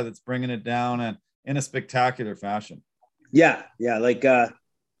another guy that's bringing it down and in a spectacular fashion. Yeah. Like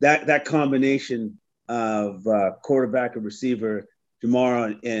that combination of quarterback and receiver,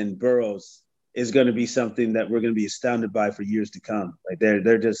 Jamar and Burrows, is going to be something that we're going to be astounded by for years to come. Like,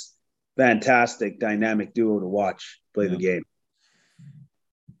 they're just fantastic, dynamic duo to watch play the game.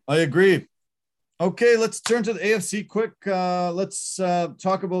 I agree. Okay, let's turn to the AFC quick. Let's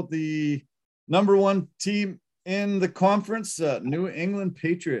talk about the number one team in the conference, New England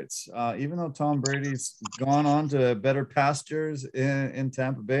Patriots. Even though Tom Brady's gone on to better pastures in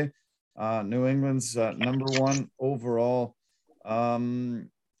Tampa Bay, New England's number one overall.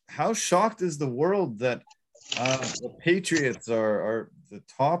 How shocked is the world that the Patriots are the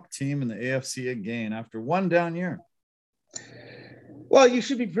top team in the AFC again after one down year? Well, you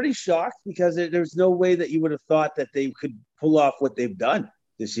should be pretty shocked, because there's no way that you would have thought that they could pull off what they've done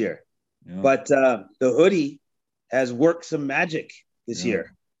this year. Yeah. But the hoodie has worked some magic this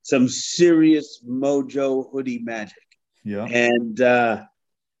year, some serious mojo hoodie magic. Yeah. And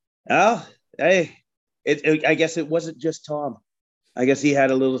I guess it wasn't just Tom. I guess he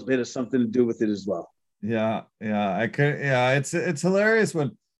had a little bit of something to do with it as well. Yeah. It's hilarious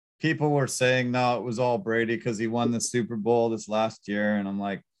when people were saying, no, it was all Brady because he won the Super Bowl this last year. And I'm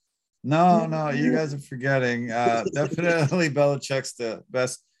like, no, you guys are forgetting. Definitely Belichick's the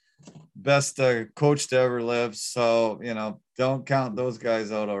best coach to ever live. So, don't count those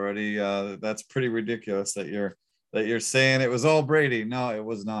guys out already. That's pretty ridiculous that you're saying it was all Brady. No, it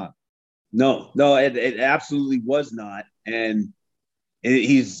was not. No, it absolutely was not. And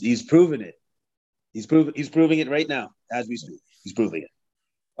he's proven it. He's proving it right now as we speak. He's proving it.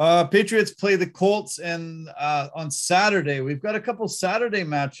 Patriots play the Colts and on Saturday. We've got a couple Saturday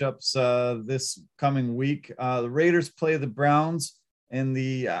matchups this coming week. The Raiders play the Browns in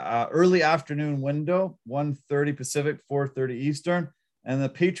the early afternoon window, 1:30 Pacific, 4:30 Eastern. And the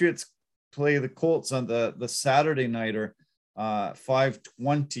Patriots play the Colts on the Saturday nighter,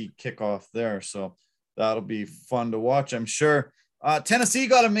 5:20 kickoff there. So that'll be fun to watch, I'm sure. Tennessee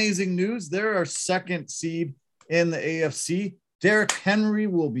got amazing news. They're our second seed in the AFC. Derrick Henry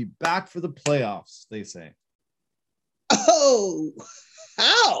will be back for the playoffs, they say. Oh,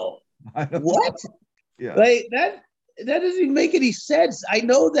 how? What? Yeah. Like, that doesn't even make any sense. I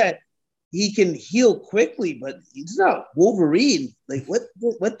know that he can heal quickly, but he's not Wolverine. Like, what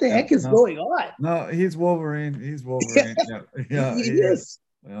the heck is going on? No, he's Wolverine. Yeah, he is.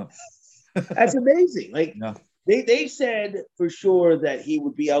 Yeah. That's amazing. Like, they said for sure that he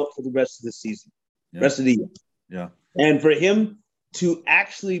would be out for the rest of the season, rest of the year. Yeah. And for him to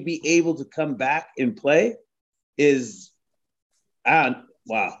actually be able to come back and play is, wow.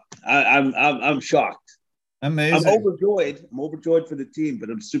 I'm shocked. Amazing. I'm overjoyed for the team, but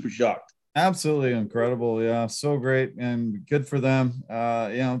I'm super shocked. Absolutely incredible. Yeah, so great and good for them.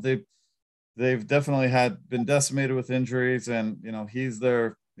 They've definitely been decimated with injuries, and he's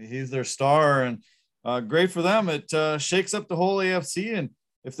their star, and great for them. It shakes up the whole AFC, and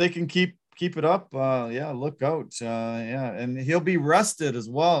if they can keep it up, look out. And he'll be rested as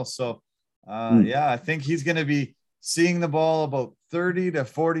well. So I think he's going to be seeing the ball about 30 to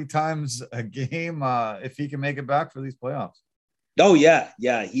 40 times a game if he can make it back for these playoffs. Oh yeah.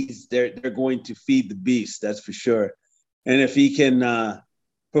 They're going to feed the beast, that's for sure. And if he can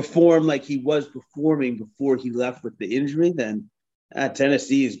perform like he was performing before he left with the injury, then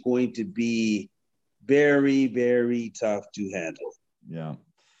Tennessee is going to be very, very tough to handle. Yeah.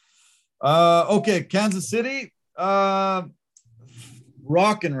 Okay, Kansas City,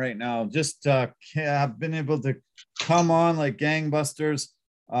 rocking right now. Just have been able to come on like gangbusters.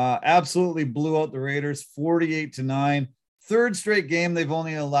 Absolutely blew out the Raiders 48-9. Third straight game, they've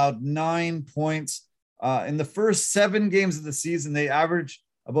only allowed 9 points. In the first 7 games of the season, they averaged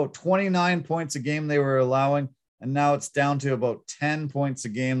about 29 points a game they were allowing, and now it's down to about 10 points a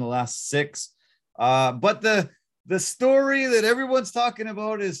game the last 6. But the story that everyone's talking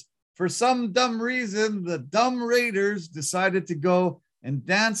about is, for some dumb reason, the dumb Raiders decided to go and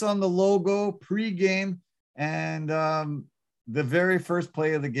dance on the logo pregame. And the very first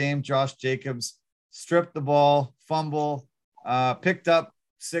play of the game, Josh Jacobs stripped the ball, fumble, picked up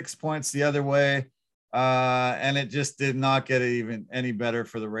 6 points the other way. And it just did not get even any better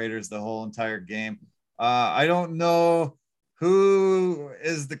for the Raiders the whole entire game. I don't know who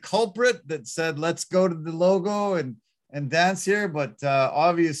is the culprit that said, let's go to the logo and dance here. But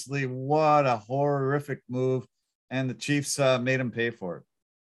obviously, what a horrific move. And the Chiefs made him pay for it.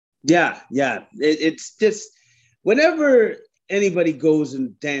 Yeah. It's just whenever anybody goes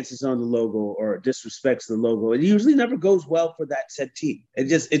and dances on the logo or disrespects the logo, it usually never goes well for that said team. It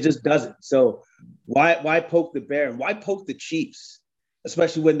just doesn't. So why poke the bear? And why poke the Chiefs,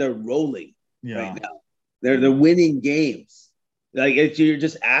 especially when they're rolling right now? They're winning games. Like, you're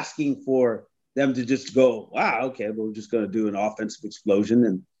just asking for them to just go, wow, okay, well, we're just going to do an offensive explosion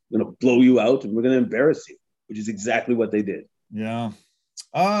and we're going to blow you out and we're going to embarrass you, which is exactly what they did. Yeah.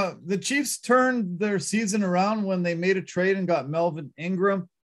 The Chiefs turned their season around when they made a trade and got Melvin Ingram.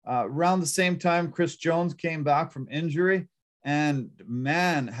 Around the same time, Chris Jones came back from injury. And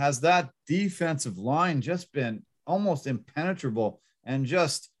man, has that defensive line just been almost impenetrable. And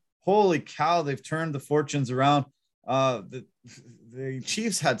just, holy cow, they've turned the fortunes around. The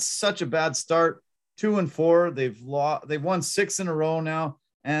Chiefs had such a bad start, 2-4. They've won 6 in a row now,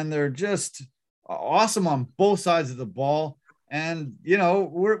 and they're just awesome on both sides of the ball. And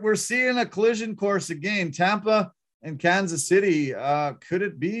we're seeing a collision course again. Tampa and Kansas City. Could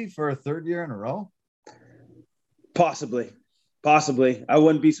it be for a third year in a row? Possibly. I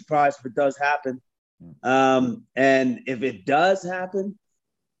wouldn't be surprised if it does happen. And if it does happen,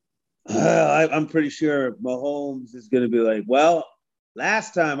 I'm pretty sure Mahomes is going to be like, well,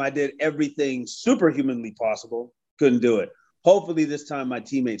 last time I did everything superhumanly possible, couldn't do it. Hopefully this time my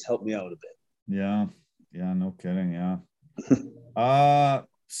teammates helped me out a bit. Yeah, no kidding. Yeah.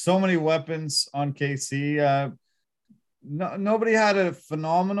 So many weapons on KC. Nobody had a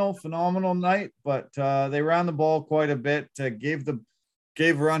phenomenal night, but they ran the ball quite a bit.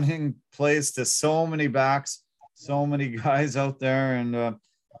 Gave running plays to so many backs, so many guys out there, and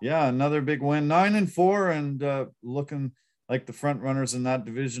another big win, 9-4, and looking like the front runners in that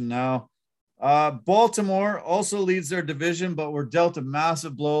division now. Baltimore also leads their division, but were dealt a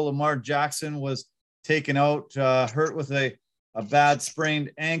massive blow. Lamar Jackson was taken out, hurt with a bad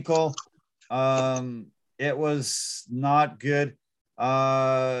sprained ankle. It was not good.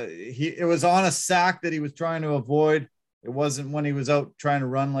 It was on a sack that he was trying to avoid. It wasn't when he was out trying to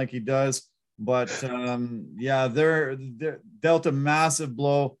run like he does. But they're dealt a massive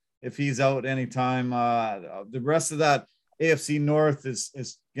blow if he's out anytime. The rest of that AFC North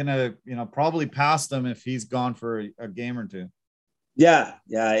is gonna probably pass them if he's gone for a game or two.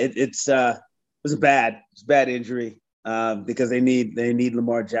 It was a bad injury because they need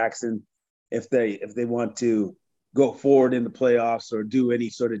Lamar Jackson if they want to go forward in the playoffs or do any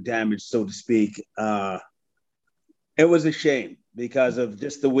sort of damage, so to speak. It was a shame because of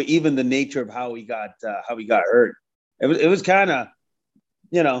just even the nature of how he got hurt. It was kind of,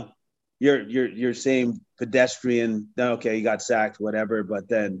 your same pedestrian. Okay, he got sacked, whatever. But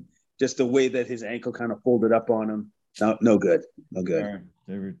then just the way that his ankle kind of folded up on him, no good. They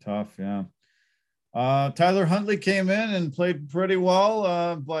were tough, yeah. Tyler Huntley came in and played pretty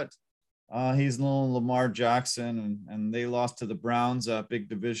well, but he's little Lamar Jackson, and they lost to the Browns, a big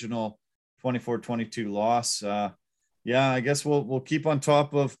divisional 24-22 loss. I guess we'll keep on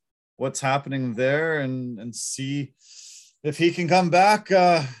top of what's happening there and see if he can come back.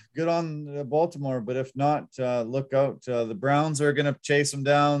 Good on Baltimore, but if not, look out. The Browns are going to chase them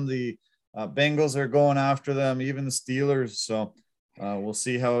down. The Bengals are going after them, even the Steelers. So we'll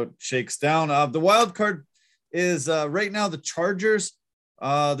see how it shakes down. The wild card is right now the Chargers.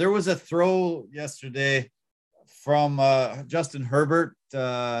 There was a throw yesterday from Justin Herbert.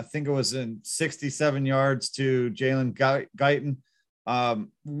 I think it was in 67 yards to Jalen Guyton.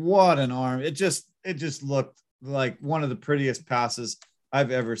 What an arm. It just looked like one of the prettiest passes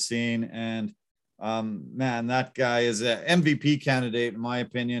I've ever seen. And man, that guy is an MVP candidate, in my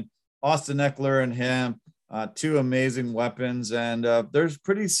opinion. Austin Eckler and him, two amazing weapons. And they're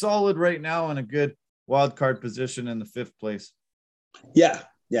pretty solid right now in a good wild card position in the 5th place. Yeah.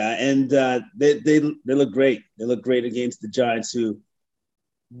 Yeah. And they look great. They look great against the Giants, who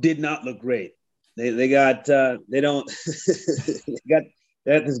did not look great. They got they don't they got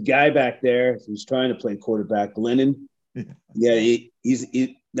this guy back there who's trying to play quarterback, Lennon. Yeah, he's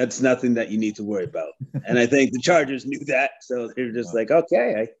that's nothing that you need to worry about. And I think the Chargers knew that, so they're just like,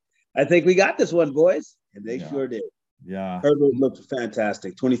 okay, I think we got this one, boys, and they sure did. Yeah, Herbert looked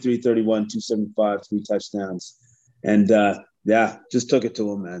fantastic. 23-31, 275, 3 touchdowns, and just took it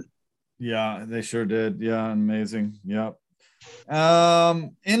to him, man. Yeah, they sure did. Yeah, amazing. Yep.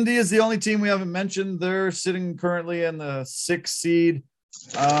 Indy is the only team we haven't mentioned. They're sitting currently in the 6th seed,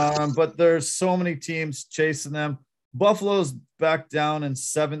 but there's so many teams chasing them. Buffalo's back down in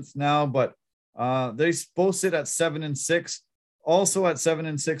 7th now, but they both sit at 7-6. Also at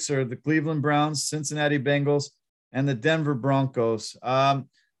 7-6 are the Cleveland Browns, Cincinnati Bengals, and the Denver Broncos.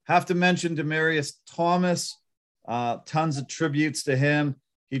 Have to mention Demaryius Thomas. Tons of tributes to him.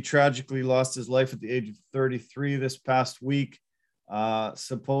 He tragically lost his life at the age of 33 this past week.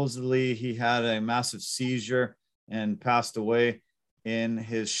 Supposedly, he had a massive seizure and passed away in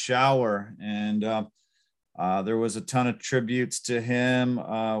his shower. And there was a ton of tributes to him.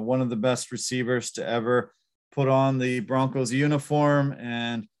 One of the best receivers to ever put on the Broncos uniform.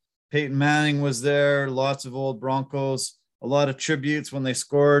 And Peyton Manning was there. Lots of old Broncos. A lot of tributes when they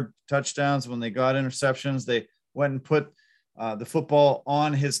scored touchdowns, when they got interceptions. They went and put the football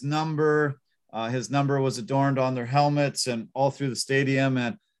on his number. His number was adorned on their helmets and all through the stadium.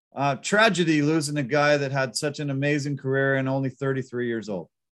 And tragedy losing a guy that had such an amazing career and only 33 years old.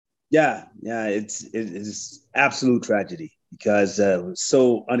 Yeah, it's absolute tragedy because it was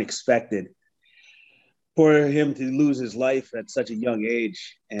so unexpected for him to lose his life at such a young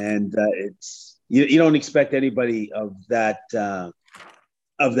age. And it's you don't expect anybody of that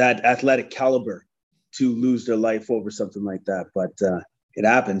athletic caliber to lose their life over something like that, but it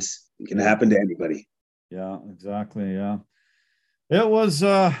happens. It can happen to anybody. Yeah, exactly. Yeah, it was.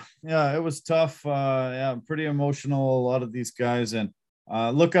 It was tough. Pretty emotional. A lot of these guys, and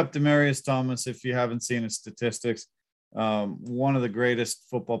look up Demaryius Thomas if you haven't seen his statistics. One of the greatest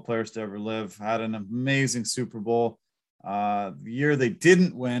football players to ever live. Had an amazing Super Bowl. The year they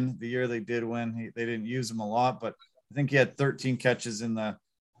didn't win, the year they did win, they didn't use him a lot, but I think he had 13 catches in the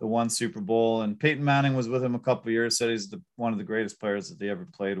one Super Bowl, and Peyton Manning was with him a couple of years, said he's one of the greatest players that they ever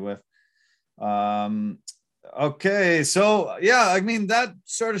played with. Okay. So that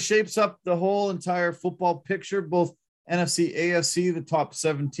sort of shapes up the whole entire football picture, both NFC, AFC, the top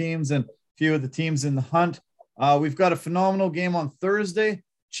 7 teams, and a few of the teams in the hunt. We've got a phenomenal game on Thursday,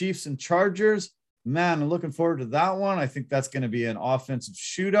 Chiefs and Chargers. Man, I'm looking forward to that one. I think that's going to be an offensive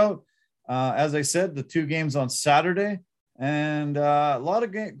shootout. As I said, the 2 games on Saturday, and a lot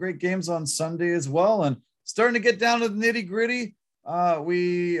of great games on Sunday as well. And starting to get down to the nitty gritty.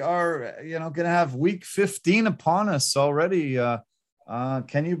 We are, going to have week 15 upon us already.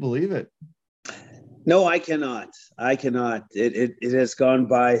 Can you believe it? No, I cannot. It has gone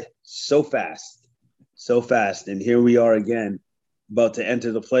by so fast. And here we are again, about to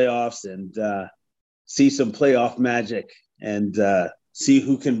enter the playoffs and see some playoff magic and see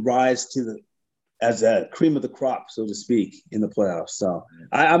who can rise to as a cream of the crop, so to speak, in the playoffs. So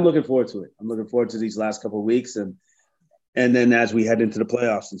I'm looking forward to it. I'm looking forward to these last couple of weeks and then as we head into the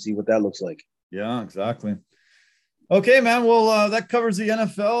playoffs and see what that looks like. Yeah, exactly. Okay, man. Well, that covers the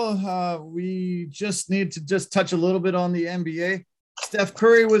NFL. We just need to touch a little bit on the NBA. Steph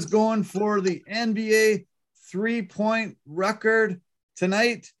Curry was going for the NBA 3-point record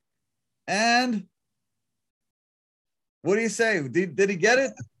tonight. And what do you say? Did he get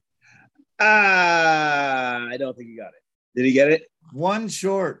it? I don't think he got it. Did he get it? One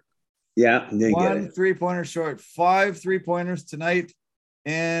short. Yeah, he didn't get it. 1 3-pointer short. 5 3-pointers tonight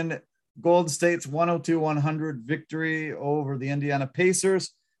in Golden State's 102-100 victory over the Indiana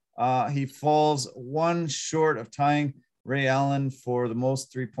Pacers. He falls 1 short of tying Ray Allen for the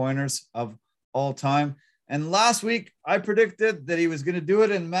most 3-pointers of all time. And last week, I predicted that he was going to do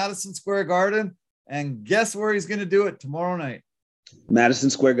it in Madison Square Garden. And guess where he's going to do it tomorrow night? Madison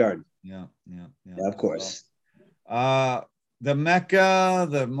Square Garden. Yeah, of course. The Mecca,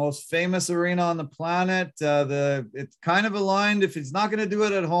 the most famous arena on the planet. It's kind of aligned. If he's not going to do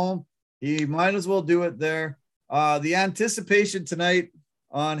it at home, he might as well do it there. The anticipation tonight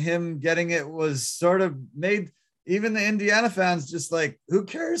on him getting it was sort of made even the Indiana fans just like, who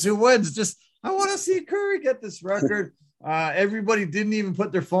cares who wins? Just, I want to see Curry get this record. Everybody didn't even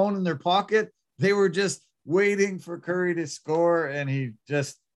put their phone in their pocket. They were just waiting for Curry to score, and he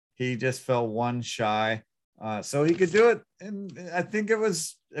just fell one shy. So he could do it, and I think it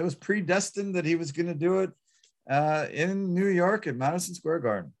was predestined that he was going to do it in New York at Madison Square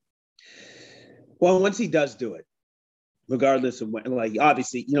Garden. Well, once he does do it, regardless of when, like,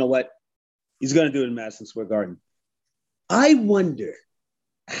 obviously, you know what, he's going to do it in Madison Square Garden. I wonder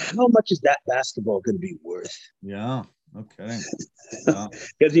how much is that basketball going to be worth? Yeah. Okay.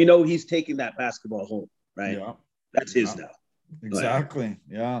 Because you know he's taking that basketball home, right? Yeah. That's his now. Exactly.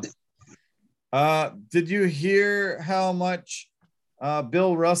 Yeah. Did you hear how much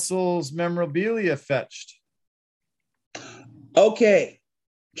Bill Russell's memorabilia fetched? Okay.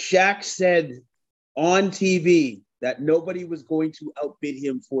 Shaq said on TV that nobody was going to outbid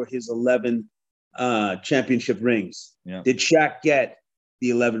him for his 11 championship rings. Yeah. Did Shaq get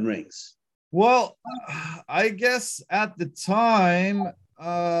the 11 rings? Well, I guess at the time,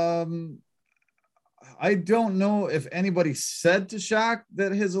 I don't know if anybody said to Shaq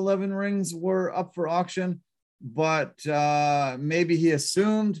that his 11 rings were up for auction, but maybe he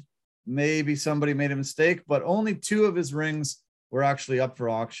assumed, maybe somebody made a mistake, but only 2 of his rings were actually up for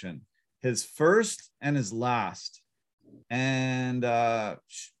auction, his first and his last. And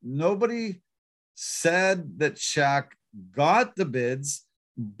nobody said that Shaq got the bids,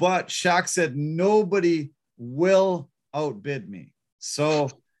 but Shaq said nobody will outbid me. So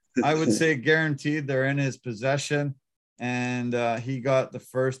I would say guaranteed they're in his possession, and he got the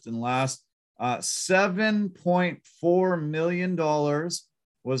first and last. $7.4 million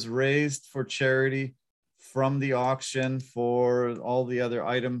was raised for charity from the auction for all the other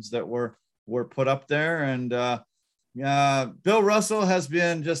items that were put up there. And Bill Russell has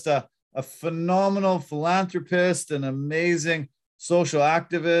been just a phenomenal philanthropist, an amazing social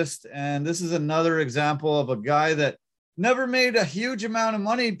activist. And this is another example of a guy that never made a huge amount of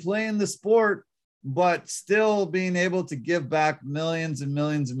money playing the sport, but still being able to give back millions and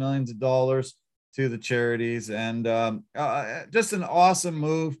millions and millions of dollars to the charities. And just an awesome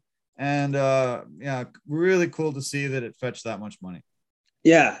move. And really cool to see that it fetched that much money.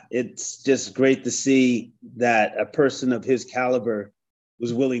 Yeah, it's just great to see that a person of his caliber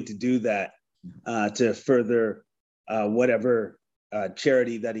was willing to do that to further whatever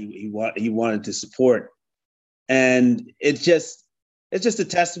charity that he wanted to support. And it's just a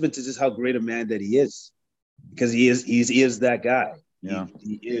testament to just how great a man that he is, because he is that guy. Yeah,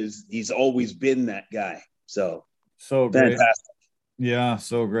 he's always been that guy. So great. Fantastic. Yeah,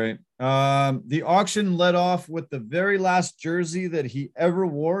 so great. The auction led off with the very last jersey that he ever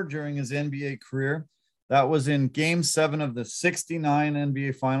wore during his NBA career. That was in Game 7 of the '69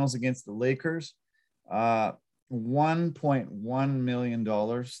 NBA Finals against the Lakers. $1.1 million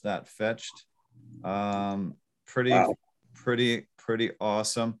that fetched. Pretty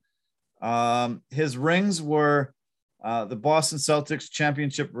awesome. His rings were the Boston Celtics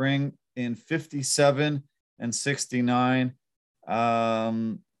championship ring in '57 and '69.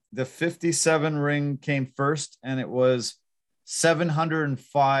 The 57 ring came first, and it was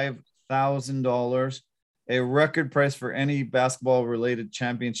 $705,000, a record price for any basketball related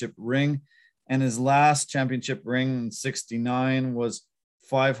championship ring. And his last championship ring in '69 was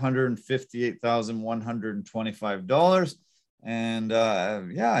 $558,125. And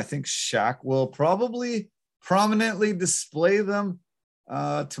I think Shaq will probably prominently display them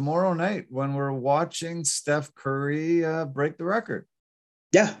tomorrow night when we're watching Steph Curry break the record.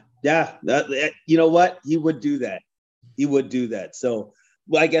 Yeah. You know what? He would do that. So,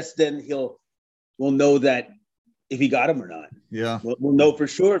 well, I guess then we'll know that if he got him or not. Yeah. We'll know for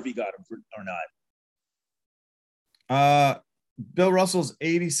sure if he got him or not. Bill Russell's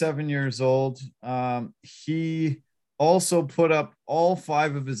 87 years old. He also put up all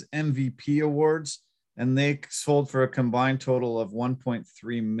 5 of his MVP awards, and they sold for a combined total of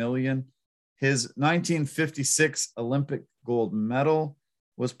 $1.3 million. His 1956 Olympic gold medal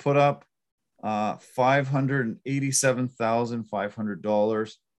was put up,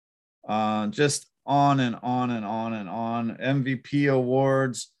 $587,500. Just on and on and on and on. MVP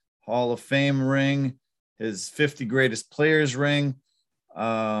awards, Hall of Fame ring, his 50 greatest players ring,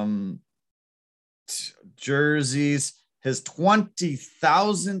 jerseys, his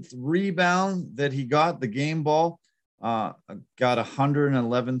 20,000th rebound that he got, the game ball, got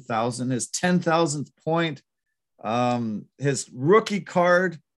 111,000. His 10,000th point, his rookie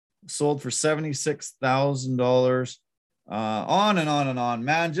card sold for $76,000. On and on and on,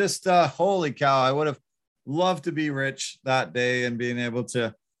 man. Just holy cow! I would have loved to be rich that day and being able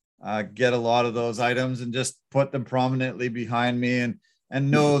to get a lot of those items and just put them prominently behind me and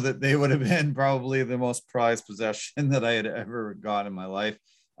know that they would have been probably the most prized possession that I had ever got in my life.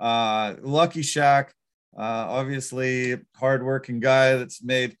 Lucky Shack, obviously hardworking guy that's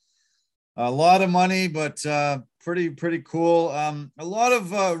made a lot of money, but pretty cool. A lot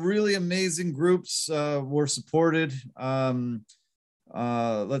of really amazing groups were supported.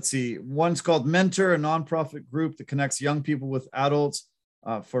 Let's see. One's called Mentor, a nonprofit group that connects young people with adults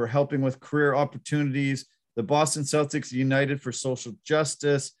for helping with career opportunities. The Boston Celtics United for Social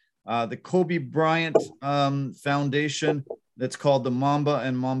Justice. The Kobe Bryant Foundation, that's called the Mamba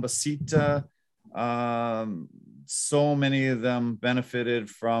and Mambacita. So many of them benefited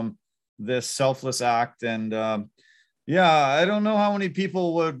from this selfless act. And yeah, I don't know how many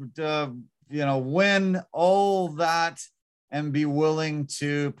people would, win all that and be willing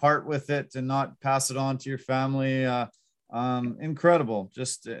to part with it and not pass it on to your family. Incredible,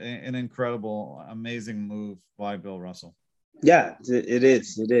 just an incredible, amazing move by Bill Russell. Yeah, it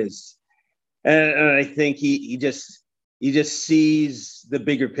is. And I think he just sees the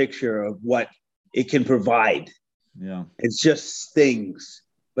bigger picture of what it can provide. Yeah. It's just things,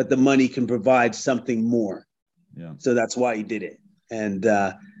 but the money can provide something more. Yeah. So that's why he did it. And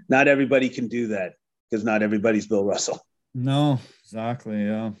not everybody can do that because not everybody's Bill Russell. No, exactly.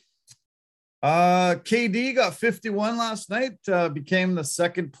 Yeah. KD got 51 last night, became the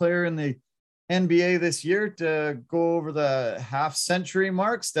second player in the NBA this year to go over the half century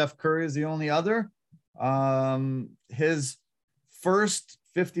mark. Steph Curry is the only other. His first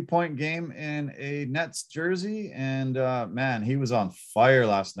 50-point game in a Nets jersey. And man, he was on fire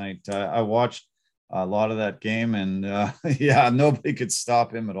last night. I watched a lot of that game, and yeah, nobody could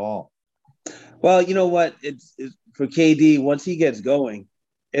stop him at all. Well, you know what? It's for KD, once he gets going,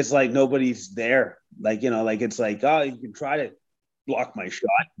 it's like nobody's there. Like, it's like, oh, you can try to block my shot.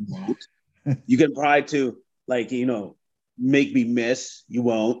 You won't. You can try to, make me miss. You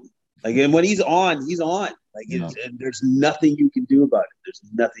won't. Like, and when he's on, he's on. Like, yeah. There's nothing you can do about it. There's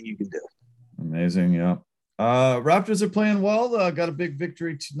nothing you can do. Amazing, yeah. Raptors are playing well. Got a big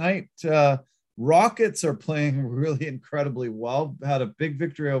victory tonight. Rockets are playing really incredibly well. Had a big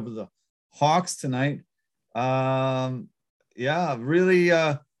victory over the Hawks tonight. Yeah, really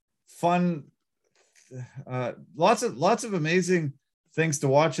fun. Lots of amazing things to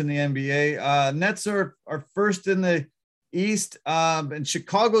watch in the NBA. Nets are first in the East, and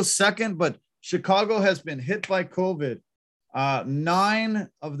Chicago's second, but Chicago has been hit by COVID. 9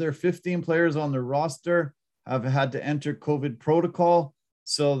 of their 15 players on their roster have had to enter COVID protocol,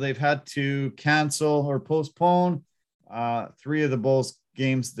 so they've had to cancel or postpone 3 of the Bulls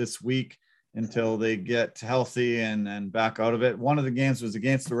games this week until they get healthy and back out of it. One of the games was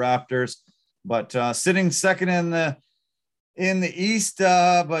against the Raptors, but sitting second in the East,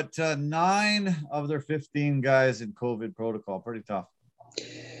 but 9 of their 15 guys in COVID protocol. Pretty tough.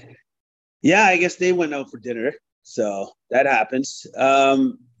 Yeah, I guess they went out for dinner, so that happens.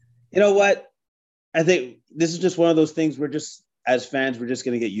 You know what? I think this is just one of those things we're just, as fans, we're just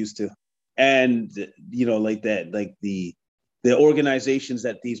going to get used to. And, like that, like the organizations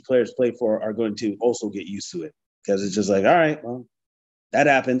that these players play for are going to also get used to it, because it's just like, all right, well, that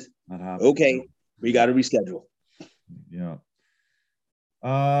happened. Okay, we got to reschedule. Yeah.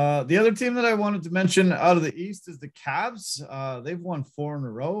 The other team that I wanted to mention out of the East is the Cavs. They've won 4 in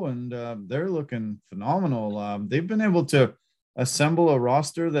a row, and they're looking phenomenal. They've been able to assemble a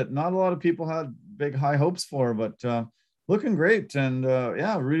roster that not a lot of people had big high hopes for, but looking great, and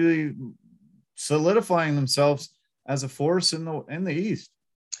yeah, really solidifying themselves as a force in the East.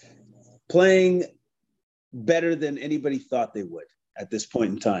 Playing better than anybody thought they would at this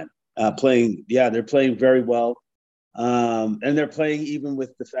point in time. They're playing very well. And they're playing even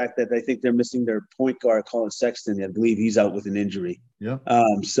with the fact that I think they're missing their point guard, Colin Sexton. I believe he's out with an injury. Yeah.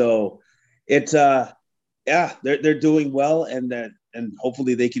 So it's they're doing well, and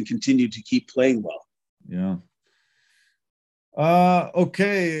hopefully they can continue to keep playing well. Yeah.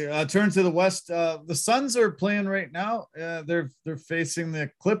 Okay. Turn to the West. The Suns are playing right now. They're facing the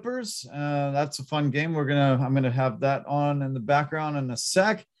Clippers. That's a fun game. I'm gonna have that on in the background in a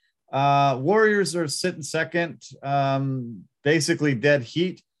sec. Warriors are sitting second, basically dead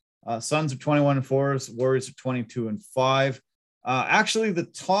heat. Suns are 21-4, Warriors are 22-5. Actually, the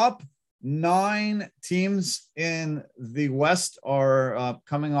top 9 teams in the West are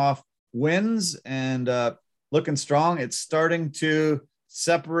coming off wins and looking strong. It's starting to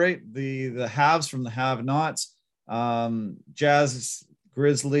separate the haves from the have-nots. Jazz,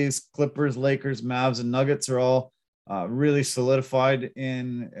 Grizzlies, Clippers, Lakers, Mavs, and Nuggets are all really solidified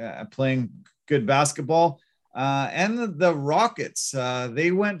in playing good basketball. And the Rockets,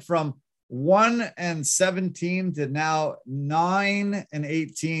 they went from 1-17 to now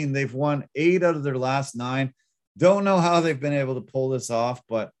 9-18. They've won 8 out of their last 9. Don't know how they've been able to pull this off,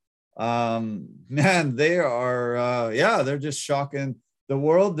 but man, they are they're just shocking the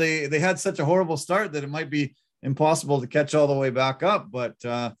world. They had such a horrible start that it might be impossible to catch all the way back up, but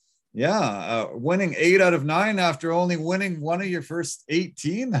winning 8 out of 9 after only winning one of your first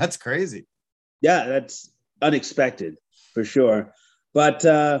 18, that's crazy. Yeah, that's unexpected for sure. But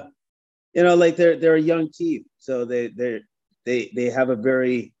like they're a young team, so they have a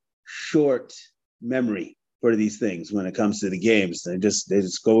very short memory for these things when it comes to the games. They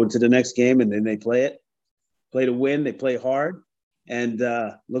just go into the next game and then they play to win. They play hard, and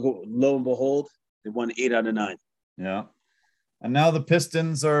lo and behold, they won 8 out of 9. Yeah, and now the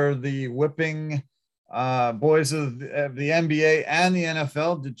Pistons are the whipping boys of the NBA and the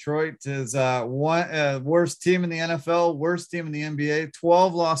NFL. Detroit is worst team in the NFL, worst team in the NBA.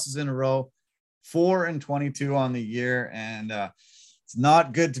 12 losses in a row, 4-22 on the year, and it's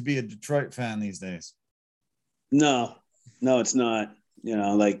not good to be a Detroit fan these days. No, it's not.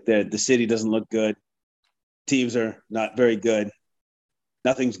 Like the city doesn't look good. Teams are not very good.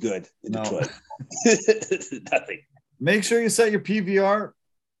 Nothing's good in Detroit. Nothing. Make sure you set your PVR.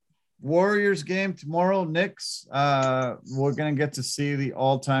 Warriors game tomorrow, Knicks. We're going to get to see the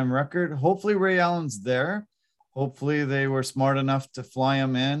all-time record. Hopefully Ray Allen's there. Hopefully they were smart enough to fly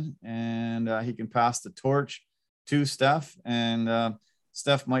him in, and he can pass the torch to Steph. And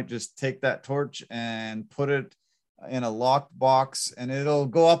Steph might just take that torch and put it in a locked box, and it'll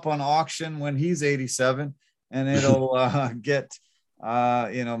go up on auction when he's 87, and it'll get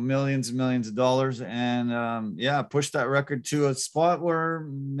millions and millions of dollars, and push that record to a spot where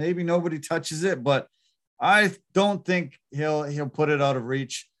maybe nobody touches it. But I don't think he'll put it out of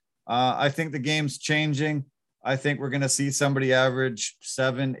reach. I think the game's changing. I think we're going to see somebody average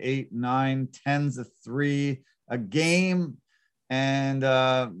 7, 8, 9, 10s of 3 a game. And,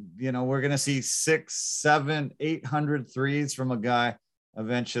 we're going to see 6, 7, 800 threes from a guy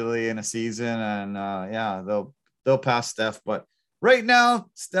eventually in a season. And they'll pass Steph. But right now,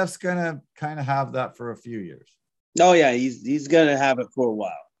 Steph's going to kind of have that for a few years. Oh, yeah, he's going to have it for a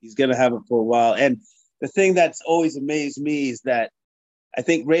while. And the thing that's always amazed me is that I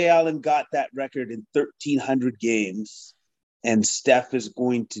think Ray Allen got that record in 1,300 games, and Steph is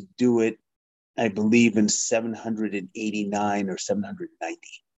going to do it, I believe, in 789 or 790.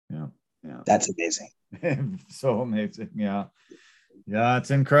 Yeah. That's amazing. So amazing. Yeah,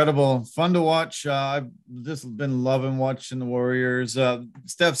 it's incredible. Fun to watch. I've just been loving watching the Warriors.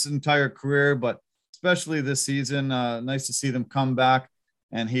 Steph's entire career, but especially this season. Nice to see them come back,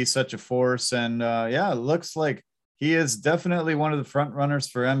 and he's such a force. And it looks like he is definitely one of the front runners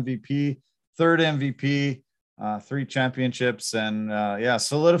for MVP, 3rd MVP. 3 championships, and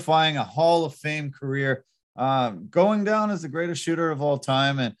solidifying a Hall of Fame career, going down as the greatest shooter of all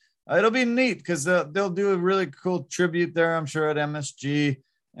time. And it'll be neat because they'll do a really cool tribute there, I'm sure, at MSG.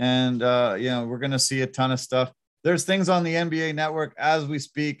 And we're going to see a ton of stuff. There's things on the NBA Network as we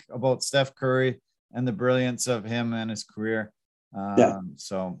speak about Steph Curry and the brilliance of him and his career.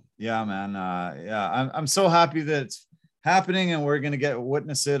 So yeah, man. I'm so happy that it's happening, and we're going to get to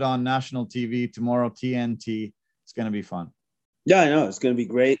witness it on national TV tomorrow, TNT. It's going to be fun. Yeah, I know. It's going to be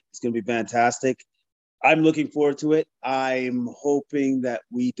great. It's going to be fantastic. I'm looking forward to it. I'm hoping that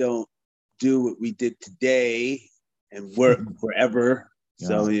we don't do what we did today and work forever. Yeah.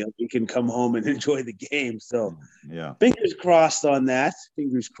 So we can come home and enjoy the game. So fingers crossed on that.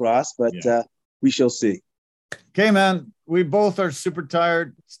 Fingers crossed, but we shall see. Okay, man. We both are super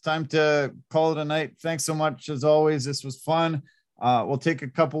tired. It's time to call it a night. Thanks so much. As always, this was fun. We'll take a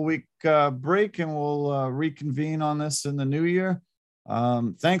couple week break, and we'll reconvene on this in the new year.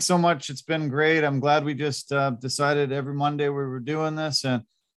 Thanks so much. It's been great. I'm glad we just decided every Monday we were doing this, and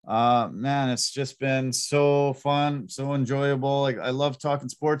man, it's just been so fun, so enjoyable. I love talking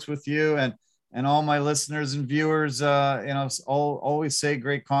sports with you, and all my listeners and viewers, always say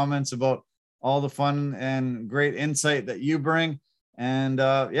great comments about all the fun and great insight that you bring. And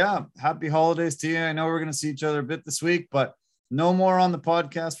happy holidays to you. I know we're going to see each other a bit this week, but no more on the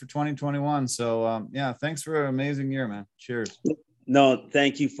podcast for 2021. So thanks for an amazing year, man. Cheers. No,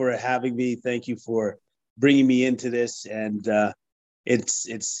 thank you for having me. Thank you for bringing me into this. And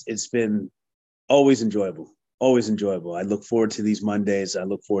it's been always enjoyable. Always enjoyable. I look forward to these Mondays. I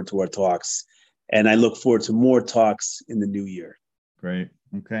look forward to our talks, and I look forward to more talks in the new year. Great.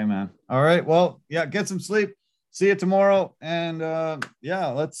 Okay, man. All right. Well, get some sleep. See you tomorrow. And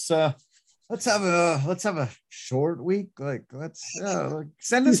let's have a short week. Let's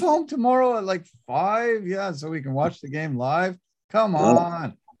send us home tomorrow at 5. Yeah, so we can watch the game live. Come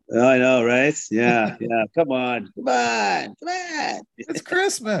on. I know, right? Yeah, yeah. Come on, come on, come on. It's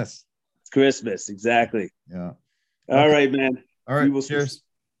Christmas. It's Christmas, exactly. Yeah. All Okay. right, man. All We right. will. Cheers.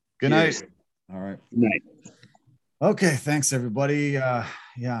 Good Cheers. night. All right. Good night. Okay. Thanks, everybody.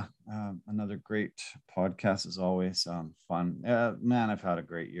 Yeah. Another great podcast as always. Fun. Man, I've had a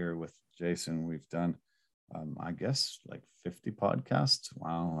great year with Jason. We've done, I guess, like 50 podcasts.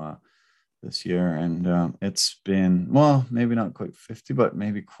 Wow. This year. And it's been, well, maybe not quite 50, but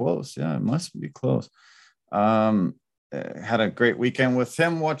maybe close. Yeah, it must be close. Had a great weekend with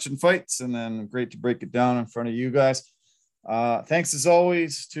him watching fights, and then great to break it down in front of you guys. Thanks as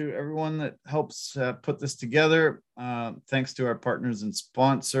always to everyone that helps put this together. Thanks to our partners and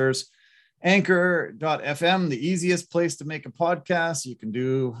sponsors. Anchor.fm, the easiest place to make a podcast. You can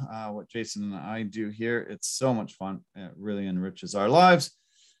do what Jason and I do here. It's so much fun. It really enriches our lives.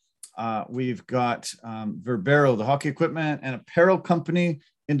 We've got Verbero, the hockey equipment and apparel company,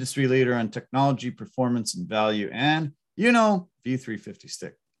 industry leader on technology, performance, and value. And, V350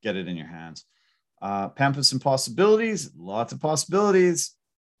 stick, get it in your hands. Pampas and possibilities, lots of possibilities.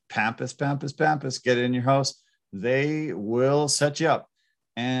 Pampas, get it in your house. They will set you up.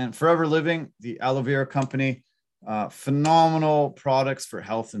 And Forever Living, the aloe vera company, phenomenal products for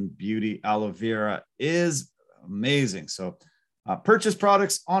health and beauty. Aloe vera is amazing. So purchase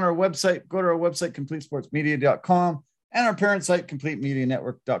products on our website. Go to our website, completesportsmedia.com, and our parent site,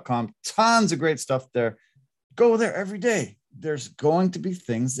 completemedianetwork.com. Tons of great stuff there. Go there every day. There's going to be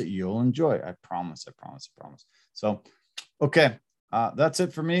things that you'll enjoy. I promise. So, okay. That's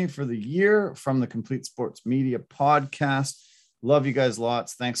it for me for the year from the Complete Sports Media podcast. Love you guys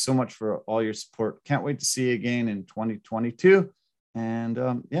lots. Thanks so much for all your support. Can't wait to see you again in 2022. And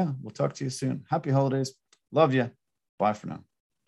yeah, we'll talk to you soon. Happy holidays. Love you. Bye for now.